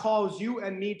God calls you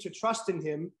and me to trust in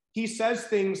him, he says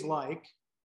things like,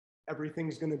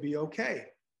 everything's going to be okay.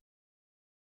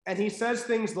 And he says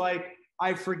things like,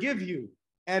 I forgive you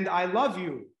and I love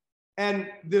you. And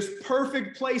this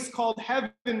perfect place called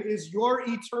heaven is your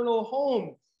eternal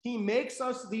home. He makes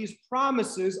us these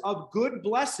promises of good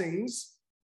blessings,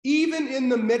 even in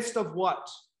the midst of what?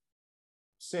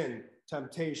 Sin,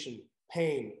 temptation,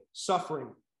 pain, suffering,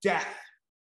 death.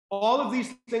 All of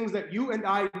these things that you and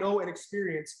I know and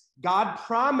experience, God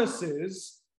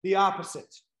promises the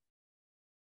opposite.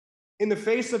 In the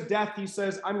face of death, he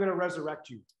says, I'm going to resurrect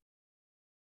you.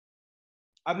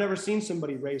 I've never seen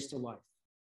somebody raised to life.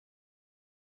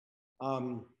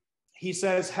 He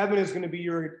says, heaven is going to be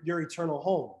your eternal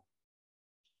home.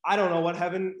 I don't know what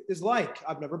heaven is like.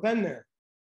 I've never been there.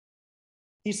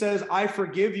 He says, I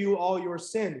forgive you all your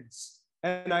sins.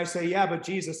 And I say, yeah, but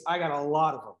Jesus, I got a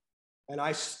lot of them. And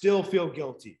I still feel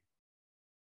guilty.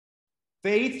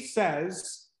 Faith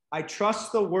says, I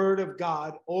trust the word of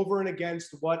God over and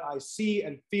against what I see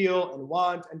and feel and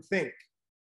want and think.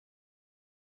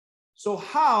 So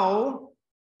how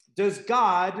does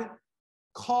God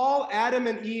call Adam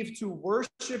and Eve to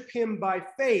worship him by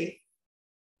faith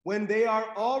when they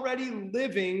are already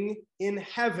living in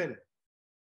heaven?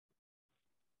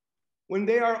 When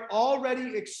they are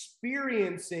already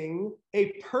experiencing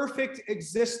a perfect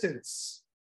existence?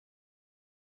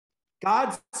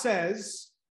 God says,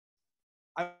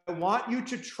 I want you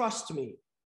to trust me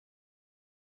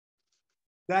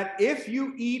that if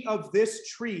you eat of this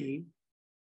tree,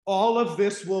 all of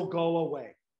this will go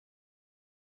away.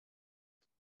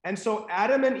 And so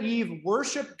Adam and Eve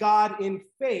worship God in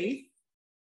faith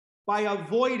by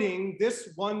avoiding this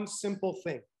one simple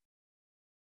thing.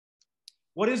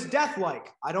 What is death like?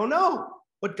 I don't know,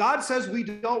 but God says we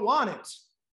don't want it.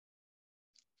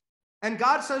 And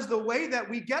God says the way that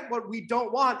we get what we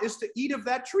don't want is to eat of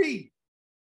that tree.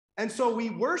 And so we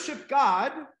worship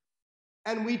God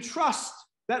and we trust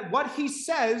that what he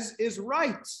says is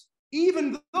right.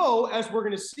 Even though, as we're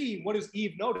going to see, what does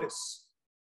Eve notice?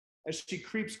 As she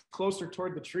creeps closer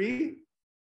toward the tree,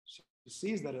 she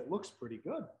sees that it looks pretty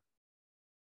good.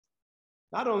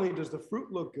 Not only does the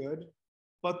fruit look good,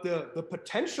 but the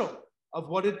potential of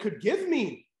what it could give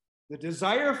me, the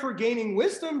desire for gaining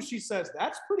wisdom, she says,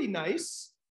 that's pretty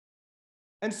nice.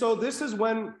 And so this is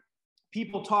when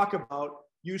people talk about,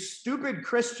 you stupid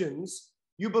Christians,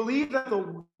 you believe that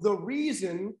the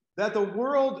reason that the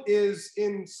world is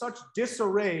in such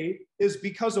disarray is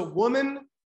because a woman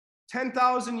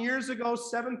 10,000 years ago,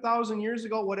 7,000 years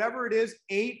ago, whatever it is,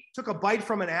 took a bite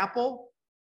from an apple.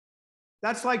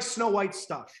 That's like Snow White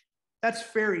stuff. That's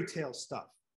fairy tale stuff.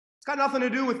 It's got nothing to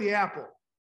do with the apple.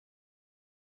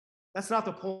 That's not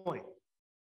the point.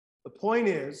 The point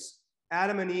is,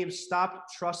 Adam and Eve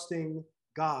stopped trusting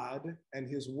God and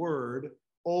his word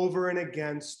over and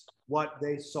against what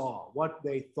they saw, what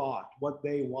they thought, what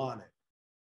they wanted.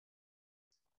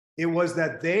 It was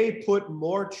that they put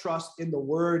more trust in the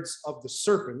words of the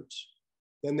serpent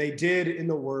than they did in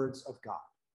the words of God.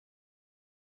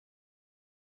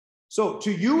 So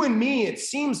to you and me, it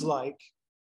seems like,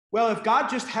 well, if God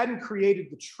just hadn't created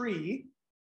the tree,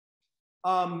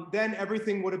 then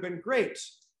everything would have been great.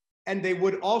 And they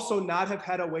would also not have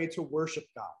had a way to worship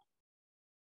God.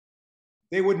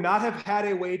 They would not have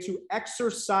had a way to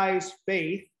exercise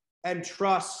faith and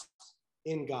trust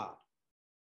in God.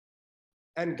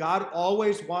 And God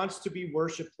always wants to be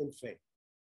worshiped in faith.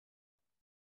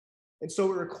 And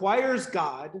so it requires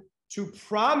God to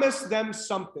promise them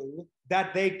something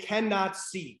that they cannot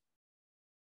see.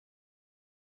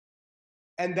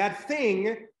 And that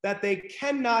thing that they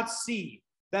cannot see,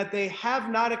 that they have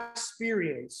not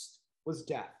experienced, was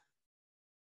death.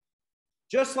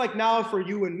 Just like now for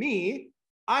you and me,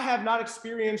 I have not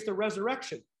experienced the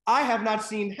resurrection. I have not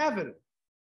seen heaven.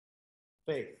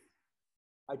 Faith.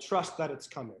 I trust that it's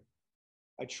coming.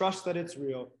 I trust that it's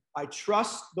real. I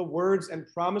trust the words and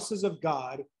promises of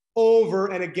God over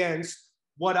and against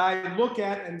what I look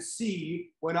at and see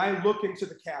when I look into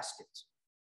the casket.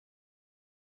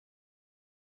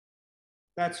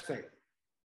 That's faith.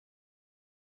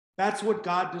 That's what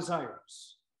God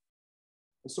desires.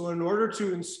 And so in order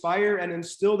to inspire and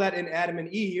instill that in Adam and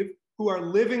Eve, who are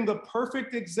living the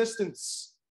perfect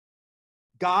existence,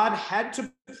 God had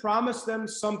to promise them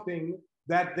something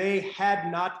that they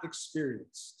had not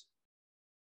experienced.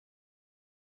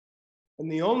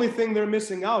 And the only thing they're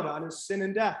missing out on is sin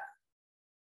and death.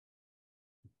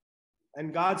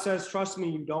 And God says, trust me,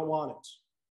 you don't want it.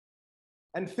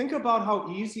 And think about how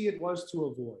easy it was to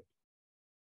avoid.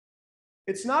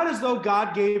 It's not as though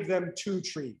God gave them two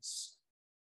trees.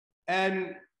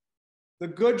 And the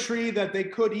good tree that they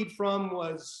could eat from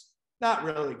was not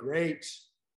really great.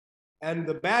 And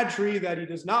the bad tree that he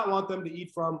does not want them to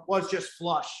eat from was just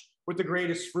flush with the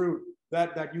greatest fruit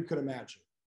that you could imagine.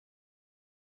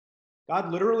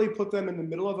 God literally put them in the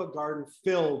middle of a garden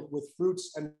filled with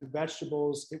fruits and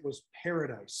vegetables. It was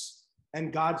paradise.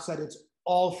 And God said, it's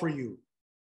all for you.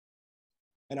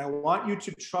 And I want you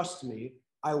to trust me.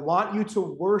 I want you to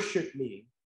worship me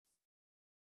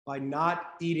by not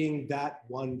eating that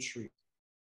one tree.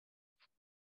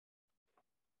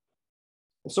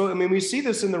 And so, we see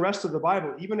this in the rest of the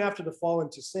Bible, even after the fall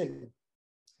into sin,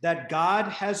 that God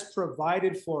has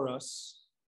provided for us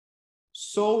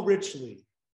so richly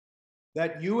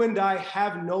that you and I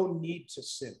have no need to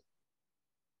sin.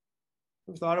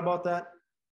 Have you thought about that?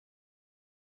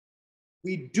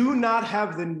 We do not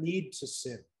have the need to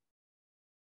sin.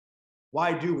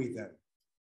 Why do we then?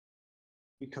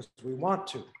 Because we want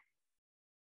to.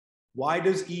 Why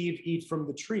does Eve eat from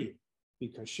the tree?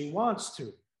 Because she wants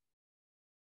to.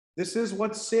 This is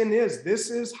what sin is. This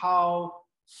is how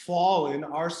fallen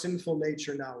our sinful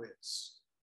nature now is.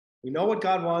 We know what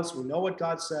God wants. We know what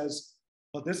God says.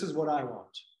 But this is what I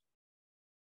want.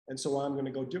 And so I'm going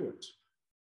to go do it.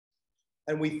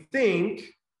 And we think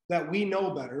that we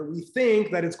know better. We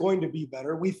think that it's going to be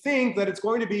better. We think that it's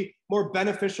going to be more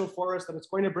beneficial for us, that it's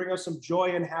going to bring us some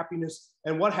joy and happiness.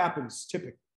 And what happens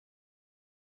typically?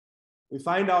 We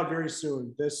find out very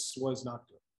soon this was not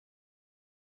good.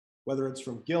 Whether it's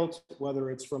from guilt, whether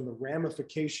it's from the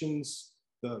ramifications,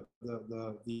 the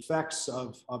effects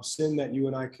of sin that you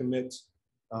and I commit.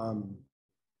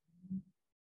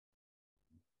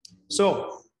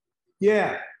 So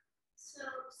Satan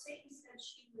said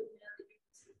she would know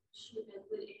she would know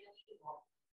good and evil,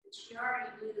 but she already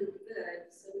knew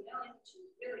good, so we don't know if she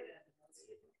was really good at those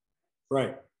evil.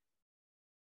 Right.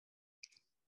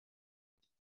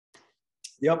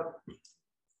 Yep.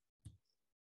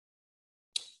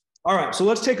 All right, so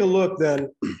let's take a look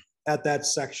then at that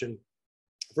section,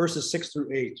 verses 6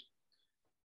 through 8.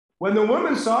 When the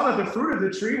woman saw that the fruit of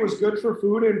the tree was good for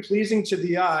food and pleasing to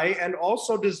the eye, and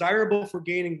also desirable for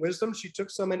gaining wisdom, she took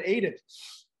some and ate it.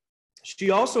 She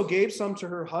also gave some to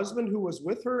her husband who was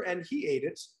with her, and he ate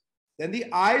it. Then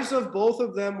the eyes of both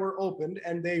of them were opened,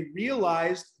 and they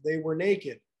realized they were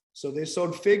naked. So they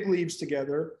sewed fig leaves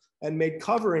together and made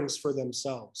coverings for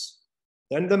themselves.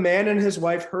 Then the man and his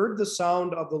wife heard the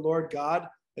sound of the Lord God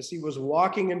as he was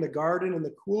walking in the garden in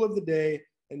the cool of the day,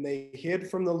 and they hid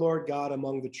from the Lord God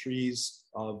among the trees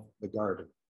of the garden.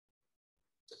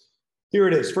 Here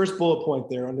it is, first bullet point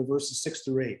there under verses 6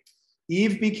 through 8.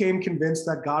 Eve became convinced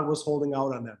that God was holding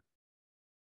out on them.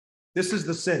 This is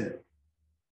the sin.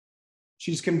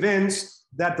 She's convinced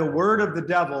that the word of the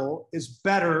devil is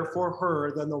better for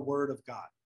her than the word of God.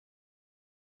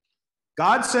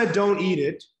 God said, don't eat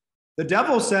it. The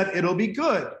devil said, it'll be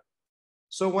good.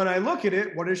 So when I look at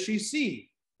it, what does she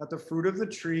see? That the fruit of the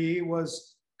tree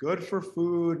was good for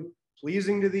food,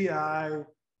 pleasing to the eye,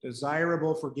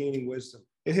 desirable for gaining wisdom.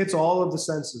 It hits all of the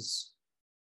senses,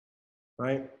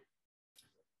 right?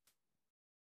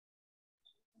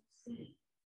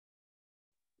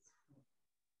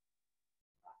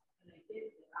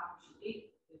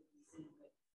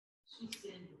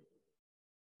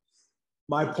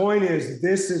 My point is,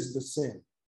 this is the sin.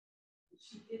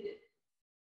 She did it.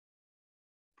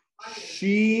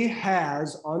 She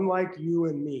has, unlike you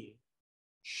and me,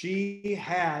 she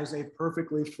has a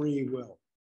perfectly free will,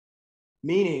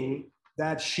 meaning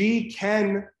that she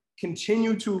can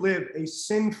continue to live a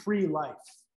sin-free life.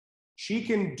 She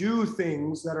can do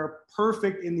things that are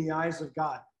perfect in the eyes of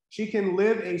God. She can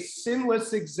live a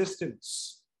sinless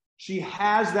existence. She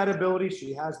has that ability.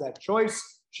 She has that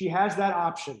choice. She has that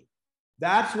option.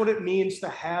 That's what it means to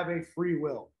have a free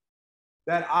will,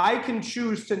 that I can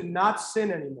choose to not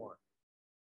sin anymore.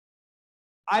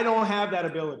 I don't have that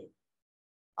ability.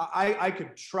 I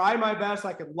could try my best.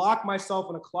 I could lock myself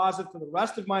in a closet for the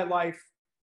rest of my life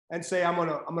and say, I'm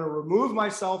gonna remove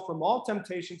myself from all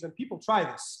temptations. And people try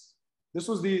this. This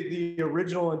was the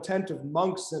original intent of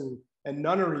monks and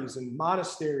nunneries and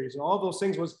monasteries and all those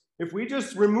things, was if we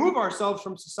just remove ourselves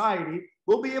from society,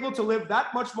 we'll be able to live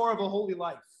that much more of a holy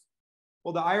life.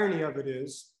 Well, the irony of it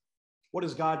is, what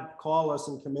does God call us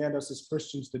and command us as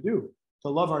Christians to do? To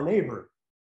love our neighbor.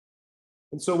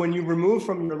 And so when you remove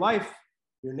from your life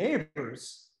your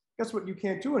neighbors, guess what you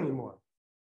can't do anymore?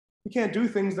 You can't do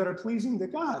things that are pleasing to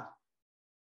God.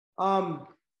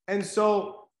 And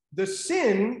so the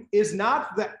sin is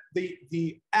not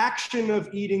the action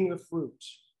of eating the fruit.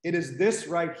 It is this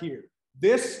right here.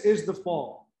 This is the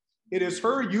fall. It is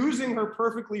her using her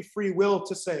perfectly free will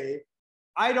to say,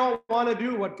 I don't want to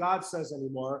do what God says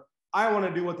anymore. I want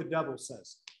to do what the devil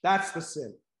says. That's the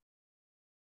sin,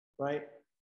 right?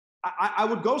 I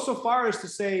would go so far as to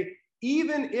say,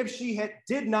 even if she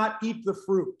did not eat the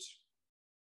fruit,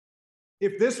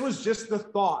 if this was just the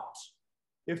thought,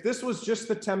 if this was just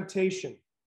the temptation,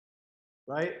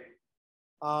 right?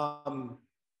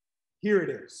 Here it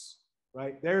is,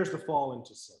 right? There's the fall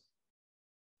into sin.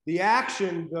 The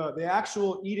action, the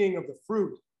actual eating of the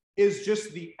fruit is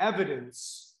just the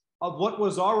evidence of what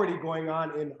was already going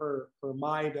on in her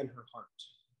mind and her heart.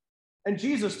 And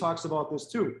Jesus talks about this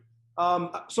too.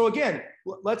 So again,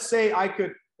 let's say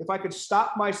if I could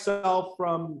stop myself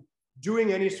from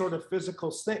doing any sort of physical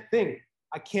thing,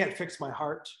 I can't fix my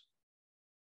heart.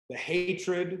 The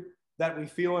hatred that we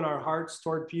feel in our hearts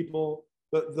toward people,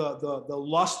 the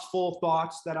lustful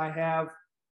thoughts that I have,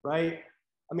 right?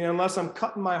 I mean, unless I'm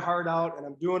cutting my heart out and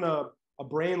I'm doing a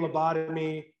brain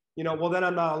lobotomy, well, then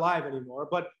I'm not alive anymore.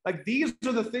 But like, these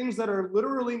are the things that are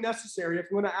literally necessary if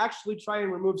I'm going to actually try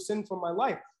and remove sin from my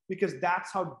life, because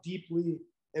that's how deeply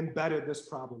embedded this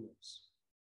problem is.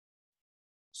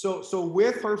 So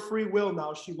with her free will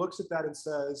now, she looks at that and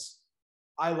says,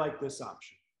 I like this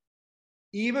option.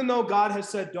 Even though God has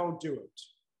said, don't do it,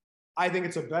 I think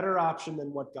it's a better option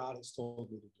than what God has told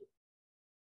me to do.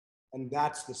 And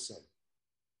that's the sin.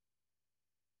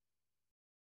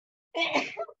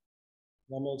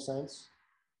 That makes sense?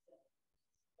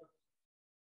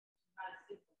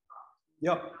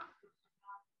 Yep.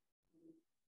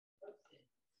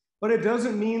 But it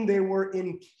doesn't mean they were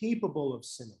incapable of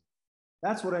sinning.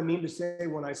 That's what I mean to say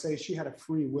when I say she had a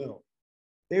free will.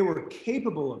 They were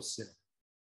capable of sinning.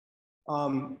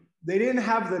 They didn't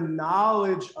have the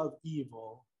knowledge of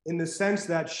evil in the sense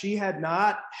that she had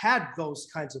not had those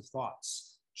kinds of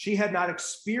thoughts. She had not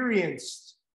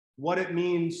experienced what it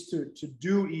means to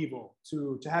do evil,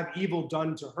 to have evil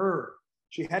done to her.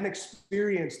 She hadn't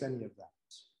experienced any of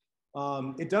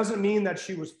that. It doesn't mean that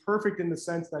she was perfect in the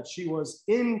sense that she was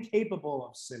incapable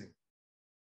of sinning.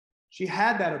 She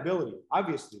had that ability,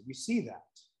 obviously, we see that,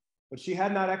 but she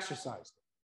had not exercised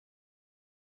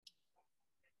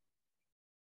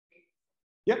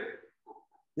it.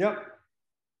 Yep.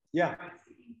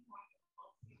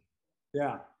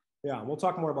 Yeah. We'll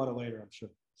talk more about it later, I'm sure.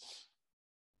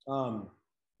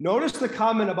 Notice the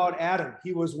comment about Adam.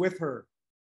 He was with her.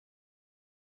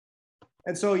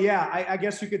 And so, I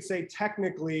guess you could say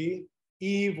technically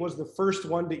Eve was the first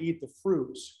one to eat the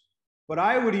fruit. But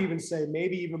I would even say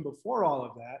maybe even before all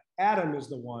of that, Adam is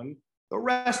the one. The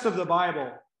rest of the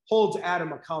Bible holds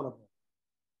Adam accountable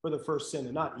for the first sin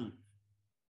and not Eve.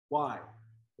 Why?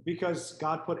 Because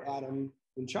God put Adam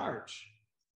in charge.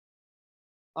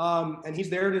 And he's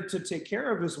there to take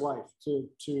care of his wife, to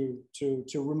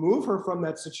remove her from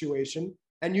that situation.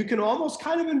 And you can almost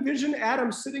kind of envision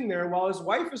Adam sitting there while his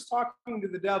wife is talking to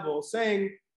the devil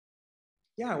saying,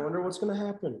 I wonder what's going to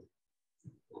happen.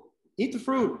 Eat the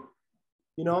fruit.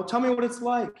 Tell me what it's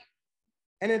like.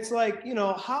 And it's like,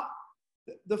 how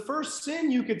the first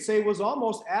sin you could say was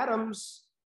almost Adam's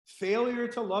failure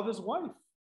to love his wife.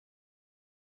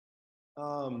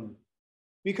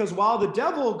 Because while the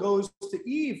devil goes to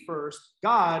Eve first,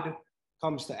 God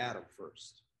comes to Adam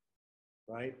first,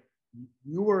 right?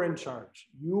 You were in charge.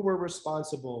 You were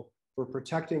responsible for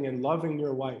protecting and loving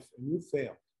your wife, and you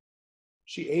failed.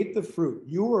 She ate the fruit.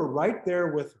 You were right there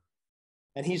with her.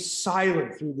 And he's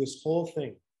silent through this whole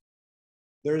thing.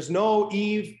 There's no,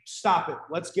 Eve, stop it.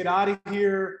 Let's get out of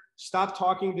here. Stop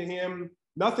talking to him.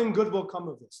 Nothing good will come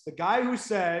of this. The guy who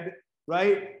said,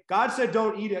 right, God said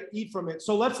don't eat from it,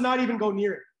 so let's not even go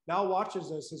near it. Now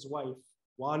watches as his wife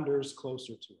wanders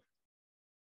closer to it.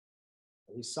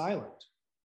 And he's silent.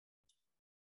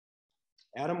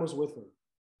 Adam was with her.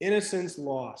 Innocence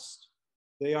lost.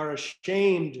 They are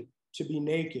ashamed to be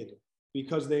naked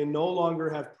because they no longer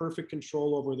have perfect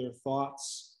control over their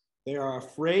thoughts. They are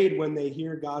afraid when they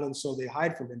hear God, and so they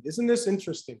hide from him. Isn't this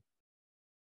interesting?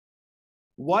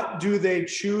 What do they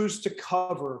choose to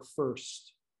cover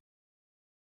first?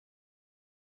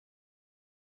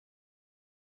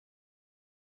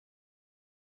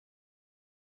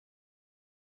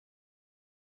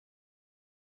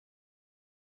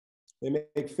 They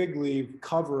make fig leaf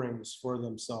coverings for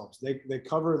themselves. They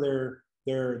cover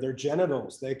their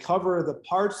genitals. They cover the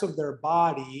parts of their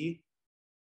body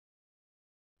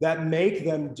that make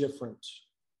them different.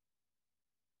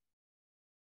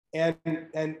 And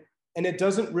it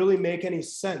doesn't really make any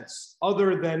sense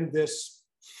other than this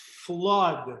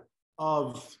flood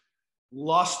of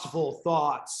lustful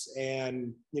thoughts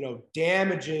and,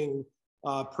 damaging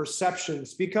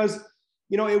perceptions. Because,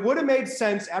 it would have made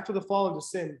sense after the fall into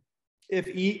sin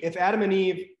if Adam and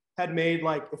Eve had made,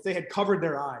 if they had covered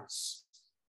their eyes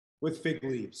with fig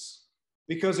leaves,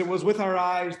 because it was with our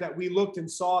eyes that we looked and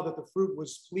saw that the fruit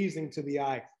was pleasing to the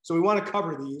eye. So we want to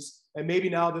cover these, and maybe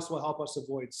now this will help us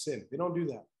avoid sin. They don't do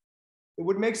that. It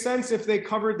would make sense if they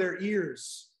covered their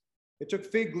ears. They took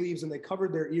fig leaves and they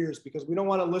covered their ears because we don't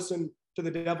want to listen to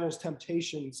the devil's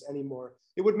temptations anymore.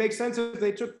 It would make sense if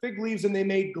they took fig leaves and they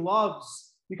made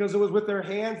gloves because it was with their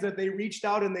hands that they reached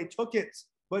out and they took it.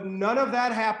 But none of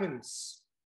that happens.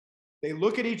 They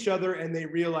look at each other and they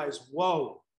realize,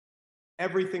 whoa,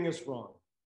 everything is wrong.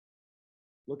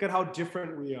 Look at how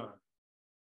different we are.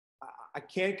 I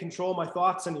can't control my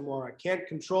thoughts anymore. I can't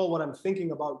control what I'm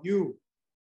thinking about you.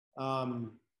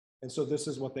 And so this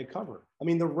is what they cover. I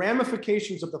mean, the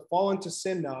ramifications of the fall into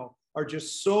sin now are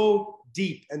just so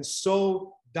deep and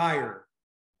so dire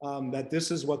that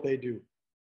this is what they do.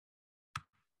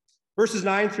 Verses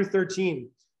 9 through 13.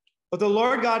 But the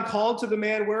Lord God called to the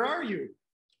man, "Where are you?"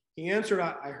 He answered,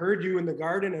 I heard you in the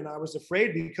garden, and I was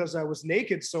afraid because I was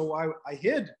naked, so I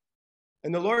hid.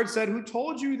 And the Lord said, "Who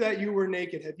told you that you were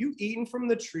naked? Have you eaten from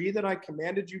the tree that I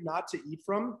commanded you not to eat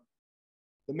from?"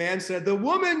 The man said, "The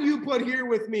woman you put here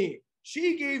with me,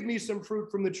 she gave me some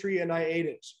fruit from the tree, and I ate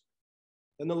it."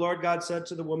 Then the Lord God said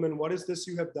to the woman, "What is this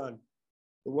you have done?"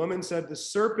 The woman said, "The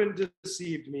serpent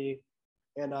deceived me,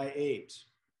 and I ate."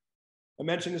 I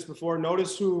mentioned this before.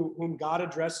 Notice whom God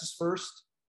addresses first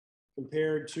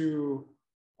compared to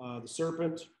the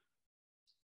serpent.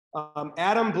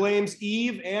 Adam blames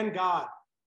Eve and God,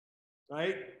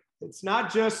 right? It's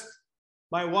not just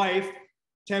my wife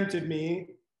tempted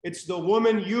me. It's the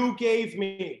woman you gave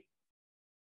me.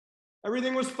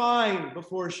 Everything was fine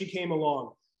before she came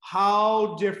along.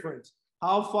 How different.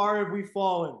 How far have we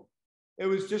fallen? It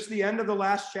was just the end of the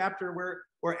last chapter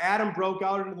where Adam broke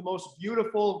out into the most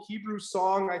beautiful Hebrew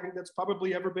song I think that's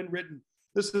probably ever been written.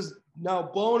 This is now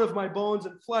bone of my bones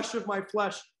and flesh of my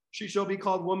flesh. She shall be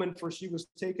called woman, for she was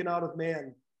taken out of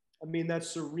man. I mean, that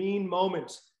serene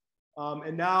moment.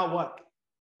 And now what?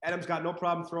 Adam's got no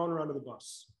problem throwing her under the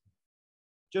bus.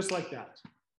 Just like that,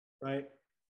 right?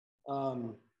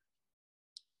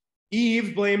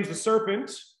 Eve blames the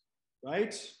serpent,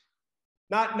 right?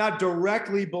 Not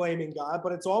directly blaming God,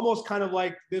 but it's almost kind of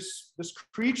like this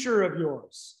creature of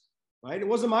yours, right? It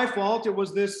wasn't my fault. It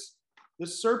was this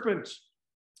serpent.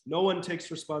 No one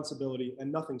takes responsibility,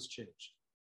 and nothing's changed.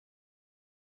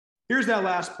 Here's that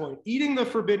last point. Eating the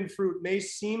forbidden fruit may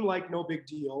seem like no big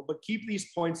deal, but keep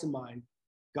these points in mind.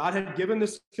 God had given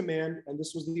this command, and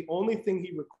this was the only thing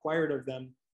he required of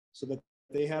them so that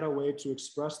they had a way to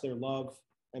express their love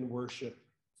and worship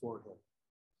for him.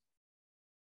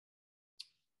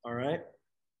 All right.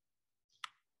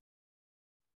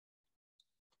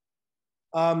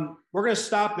 We're going to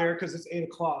stop there because it's 8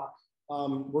 o'clock.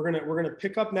 We're going to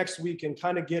pick up next week and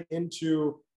kind of get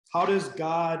into how does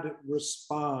God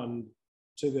respond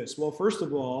to this? Well, first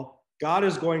of all, God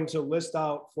is going to list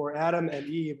out for Adam and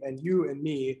Eve and you and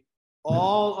me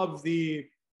all of the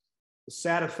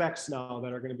sad effects now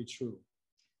that are going to be true.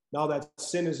 Now that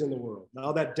sin is in the world,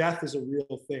 now that death is a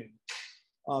real thing.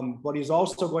 But he's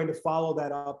also going to follow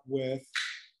that up with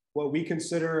what we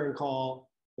consider and call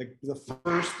the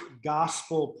first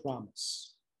gospel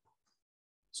promise.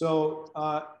 So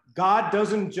God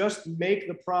doesn't just make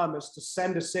the promise to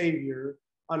send a Savior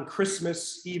on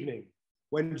Christmas evening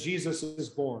when Jesus is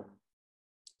born.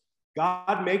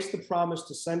 God makes the promise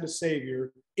to send a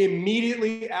Savior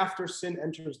immediately after sin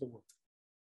enters the world.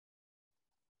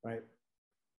 Right?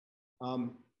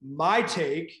 My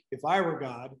take, if I were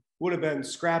God, would have been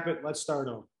scrap it, let's start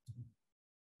over.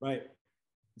 Right?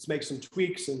 Let's make some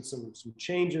tweaks and some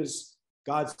changes.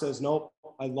 God says, nope,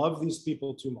 I love these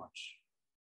people too much.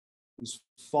 These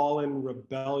fallen,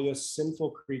 rebellious,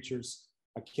 sinful creatures,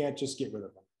 I can't just get rid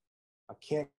of them. I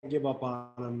can't give up on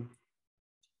them.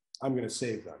 I'm going to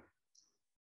save them.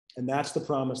 And that's the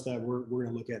promise that we're going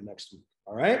to look at next week.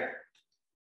 All right?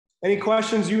 Any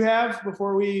questions you have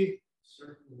before we?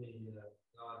 Certainly,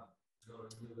 God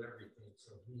knew everything,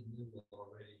 so he knew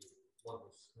already what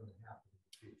was going to happen in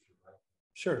the future, right?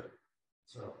 Sure.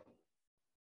 So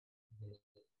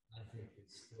I think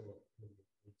it's still a pretty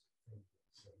good thing.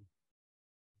 So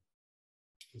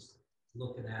just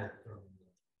looking at it from a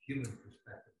human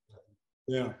perspective,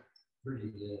 yeah,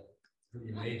 pretty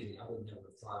amazing. I would never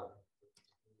have thought of it.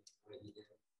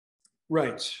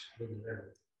 Right.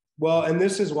 Well, and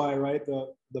this is why, right?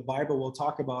 The Bible will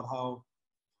talk about how,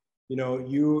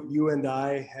 you and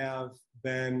I have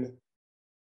been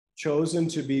chosen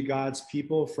to be God's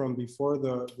people from before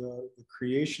the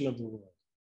creation of the world.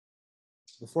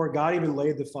 Before God even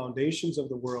laid the foundations of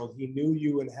the world, he knew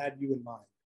you and had you in mind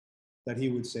that he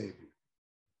would save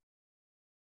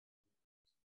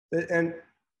you.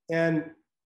 And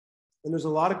there's a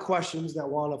lot of questions that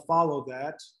want to follow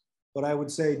that, but I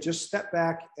would say just step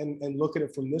back and look at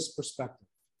it from this perspective.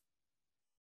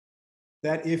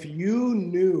 That if you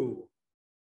knew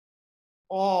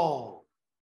all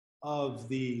of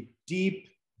the deep,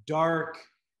 dark,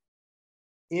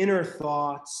 inner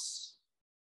thoughts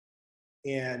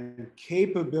and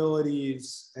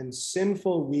capabilities and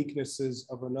sinful weaknesses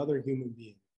of another human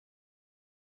being,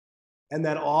 and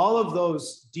that all of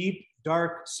those deep,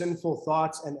 dark, sinful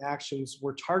thoughts and actions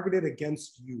were targeted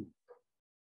against you,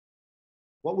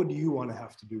 what would you want to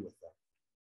have to do with them?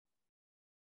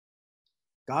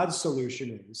 God's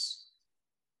solution is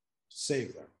to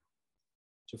save them,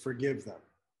 to forgive them.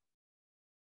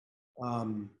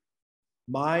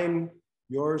 Mine,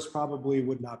 yours probably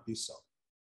would not be so.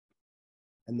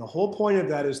 And the whole point of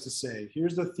that is to say,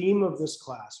 here's the theme of this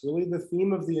class, really the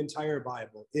theme of the entire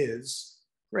Bible is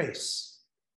grace.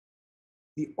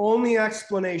 The only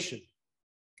explanation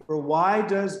for why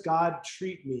does God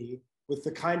treat me with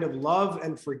the kind of love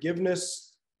and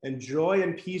forgiveness and joy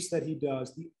and peace that he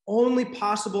does, the only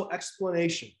possible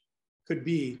explanation could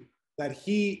be that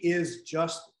he is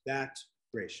just that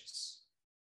gracious.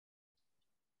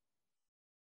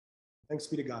 Thanks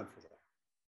be to God for that.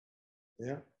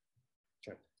 Yeah?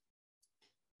 Okay.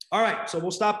 All right, so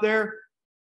we'll stop there.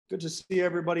 Good to see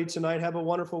everybody tonight. Have a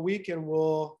wonderful week, and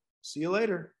we'll see you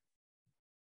later.